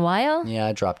that in a while. Yeah,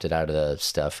 I dropped it out of the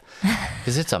stuff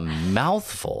because it's a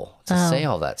mouthful to say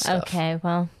all that stuff. Okay,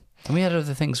 well, And we had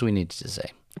other things we needed to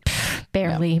say.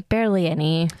 barely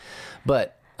any.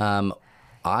 But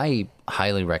I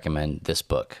highly recommend this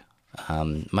book.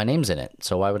 My name's in it,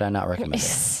 so why would I not recommend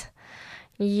it?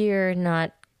 You're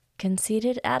not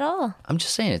conceited at all. I'm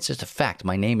just saying, it's just a fact.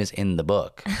 My name is in the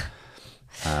book.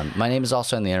 My name is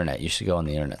also on the internet. You should go on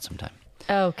the internet sometime.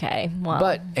 Okay, well.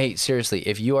 But hey, seriously,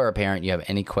 if you are a parent, you have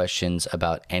any questions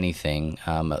about anything,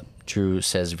 Drew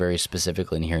says very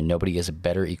specifically in here, nobody is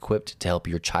better equipped to help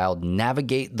your child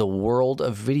navigate the world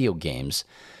of video games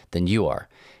than you are.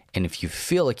 And if you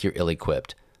feel like you're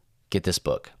ill-equipped, get this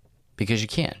book because you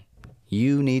can.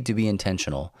 You need to be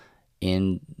intentional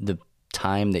in the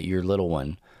time that your little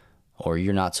one or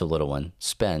your not so little one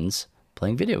spends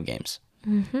playing video games.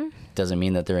 Mm-hmm. Doesn't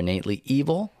mean that they're innately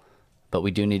evil, but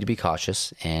we do need to be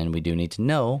cautious and we do need to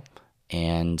know,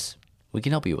 and we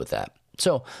can help you with that.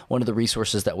 So one of the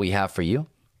resources that we have for you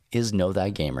is Know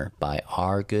Thy Gamer by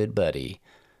our good buddy,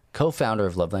 co-founder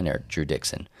of Love Thy Nerd, Drew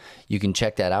Dixon. You can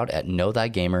check that out at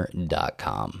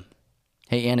knowthygamer.com.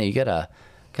 Hey, Anna, you got a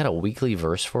weekly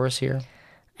verse for us here?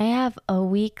 I have a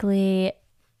weekly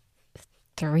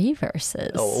 3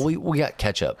 verses. Oh, we got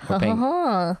catch up. We're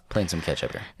playing some catch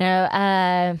up here.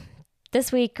 No,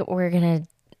 this week we're going to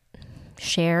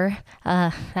share.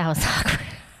 That was awkward.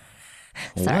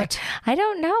 Sorry. What? I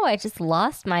don't know. I just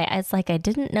lost it's like I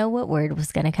didn't know what word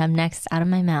was going to come next out of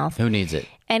my mouth. Who needs it?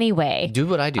 Anyway. Do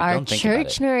what I do. Our Don't think about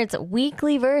Church it. Nerds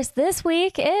weekly verse this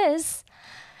week is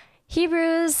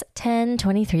Hebrews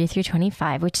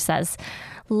 10:23-25, which says,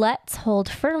 "Let's hold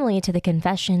firmly to the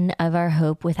confession of our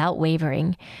hope without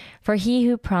wavering, for he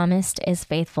who promised is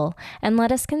faithful. And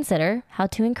let us consider how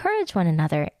to encourage one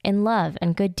another in love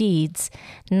and good deeds,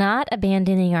 not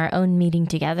abandoning our own meeting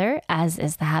together, as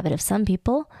is the habit of some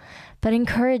people, but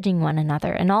encouraging one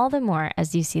another, and all the more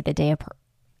as you see the day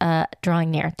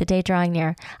drawing near. The day drawing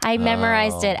near." I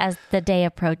memorized it as the day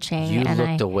approaching. You and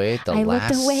looked away at the I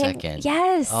last looked away. second.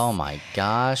 Yes. Oh my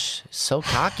gosh. So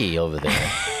cocky over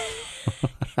there.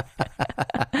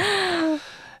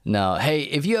 No. Hey,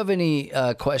 if you have any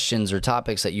questions or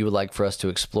topics that you would like for us to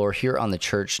explore here on the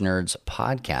Church Nerds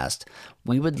podcast,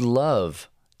 we would love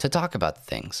to talk about the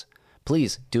things.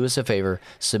 Please do us a favor.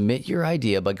 Submit your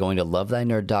idea by going to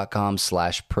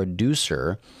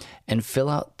lovethynerd.com/producer and fill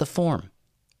out the form.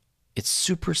 It's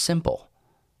super simple.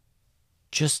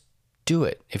 Just do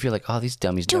it. If you're like, oh, these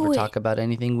dummies never talk about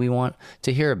anything we want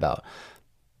to hear about,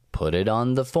 put it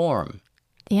on the form.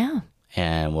 Yeah.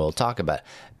 And we'll talk about it.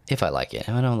 If I like it. If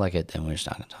I don't like it, then we're just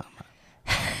not going to talk about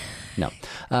it. No.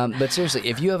 But seriously,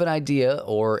 if you have an idea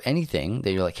or anything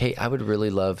that you're like, hey, I would really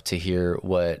love to hear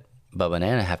what Bubba and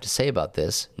Anna have to say about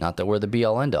this. Not that we're the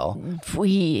be-all, end-all.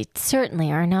 We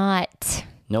certainly are not.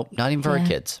 Nope, not even for our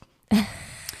kids.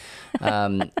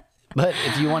 But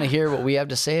if you want to hear what we have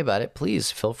to say about it,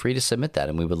 please feel free to submit that,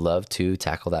 and we would love to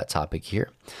tackle that topic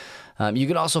here. You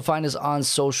can also find us on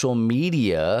social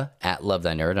media at Love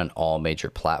Thy Nerd on all major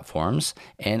platforms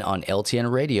and on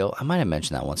LTN Radio. I might have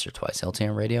mentioned that once or twice.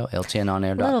 LTN Radio,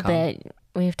 LTNonair.com. A little bit.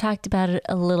 We've talked about it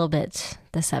a little bit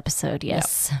this episode,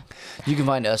 yes. Yeah. You can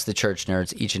find us, the Church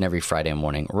Nerds, each and every Friday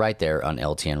morning right there on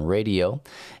LTN Radio.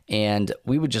 And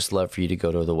we would just love for you to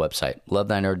go to the website,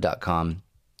 lovethynerd.com.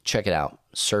 Check it out.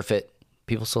 Surf it.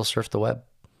 People still surf the web?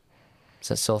 Is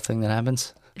that still a thing that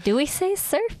happens? Do we say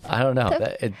surf? I don't know.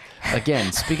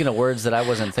 Again, speaking of words that I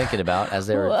wasn't thinking about as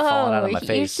they were falling out of my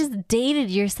face. You just dated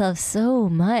yourself so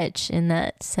much in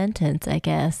that sentence, I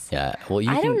guess. Yeah. Well,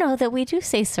 I don't know that we do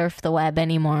say surf the web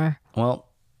anymore. Well,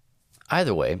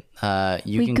 either way,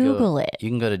 you can Google it. You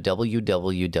can go to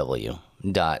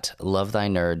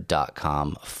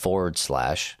www.lovethynerd.com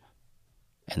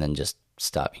 / and then just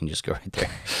stop. You can just go right there.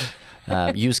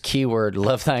 Use keyword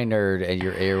Love Thy Nerd at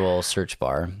your AOL search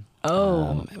bar.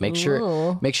 Make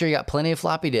sure you got plenty of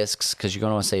floppy disks because you're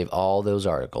going to want to save all those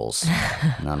articles.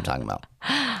 And I'm talking about.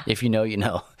 If you know, you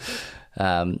know.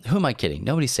 Who am I kidding?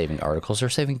 Nobody's saving articles. They're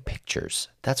saving pictures.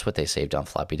 That's what they saved on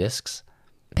floppy disks.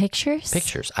 Pictures?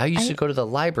 Pictures. I used to go to the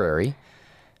library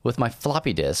with my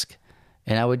floppy disk,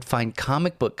 and I would find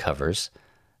comic book covers,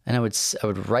 and I would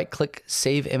right click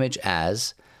Save Image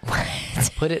As. What?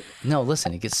 Put it. No,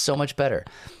 listen. It gets so much better.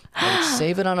 I would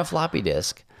save it on a floppy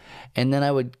disk. And then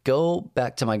I would go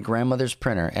back to my grandmother's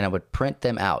printer and I would print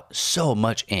them out. So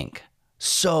much ink.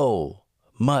 So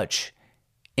much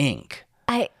ink.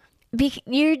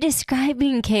 You're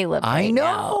describing Caleb right I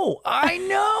know. now. I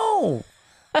know.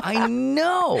 I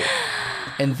know.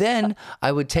 And then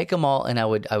I would take them all and I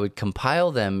would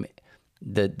compile them,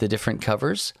 the different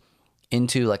covers,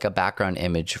 into like a background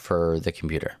image for the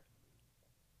computer.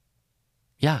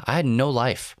 Yeah, I had no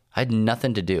life. I had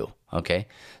nothing to do. Okay.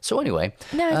 So anyway.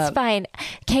 No, it's fine.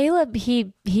 Caleb,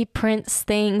 he prints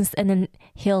things and then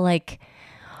he'll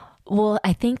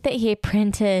I think that he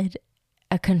printed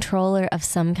a controller of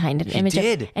some kind of image.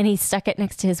 Did. And he stuck it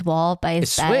next to his wall by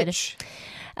his bed. Switch.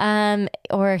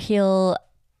 Or he'll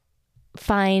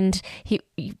find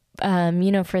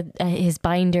for his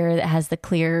binder that has the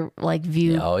clear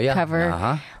view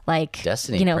cover,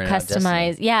 Destiny,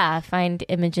 customize. Find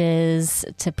images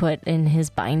to put in his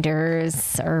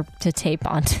binders or to tape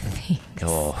onto things.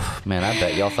 Oh man, I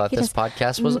bet y'all thought this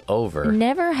podcast was over.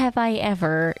 Never have I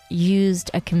ever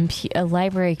used a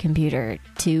library computer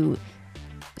to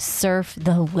surf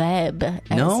the web,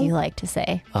 as you like to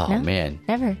say. Oh No? man,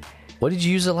 Never. What did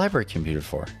you use a library computer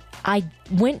for? I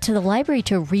went to the library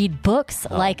to read books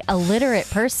like a literate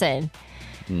person.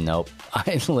 Nope.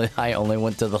 I only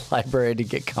went to the library to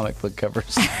get comic book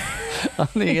covers on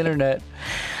the internet.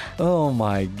 Oh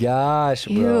my gosh,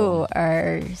 bro. You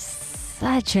are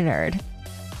such a nerd.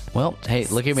 Well, hey,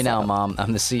 look at me now, Mom.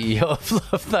 I'm the CEO of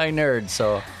Love Thy Nerd,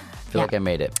 so I feel like I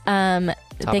made it.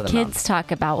 The kids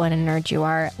talk about what a nerd you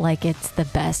are like it's the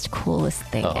best, coolest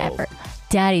thing ever.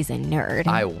 Daddy's a nerd.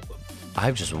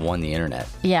 I've just won the internet.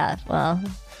 Yeah, well.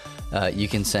 You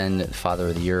can send Father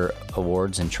of the Year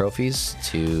awards and trophies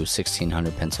to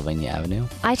 1600 Pennsylvania Avenue.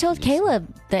 I told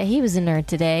Caleb that he was a nerd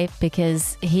today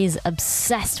because he's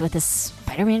obsessed with this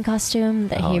Spider-Man costume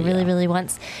that he really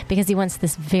wants, because he wants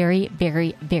this very,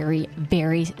 very, very,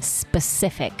 very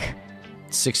specific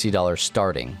 $60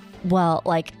 starting.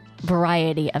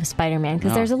 Variety of Spider-Man,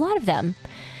 because there's a lot of them.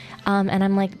 And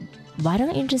I'm like, why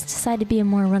don't you just decide to be a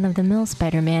more run-of-the-mill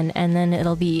Spider-Man, and then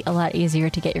it'll be a lot easier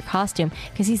to get your costume,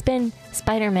 because he's been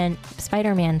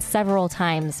Spider-Man several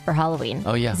times for Halloween.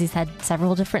 Oh, yeah. Because he's had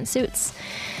several different suits.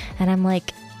 And I'm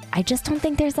like, I just don't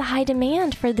think there's a high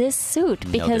demand for this suit,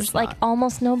 because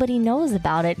almost nobody knows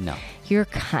about it. No. You're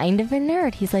kind of a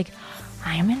nerd. He's like,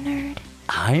 I'm a nerd.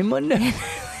 I'm a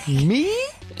nerd? Me?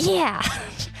 Yeah.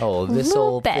 Oh, this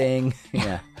old thing.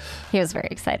 Yeah. He was very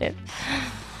excited.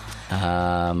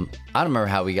 I don't remember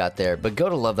how we got there, but go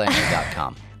to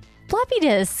lovethynerd.com. Floppy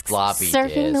disks.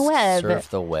 Surfing the web. Surf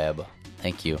the web.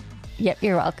 Thank you. Yep,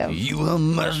 you're welcome. You a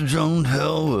message on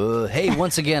hell. Hey,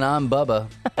 once again, I'm Bubba.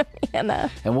 Anna.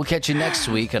 And we'll catch you next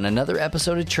week on another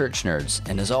episode of Church Nerds.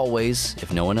 And as always,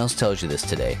 if no one else tells you this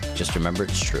today, just remember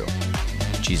it's true.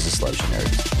 Jesus loves you,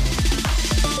 nerds.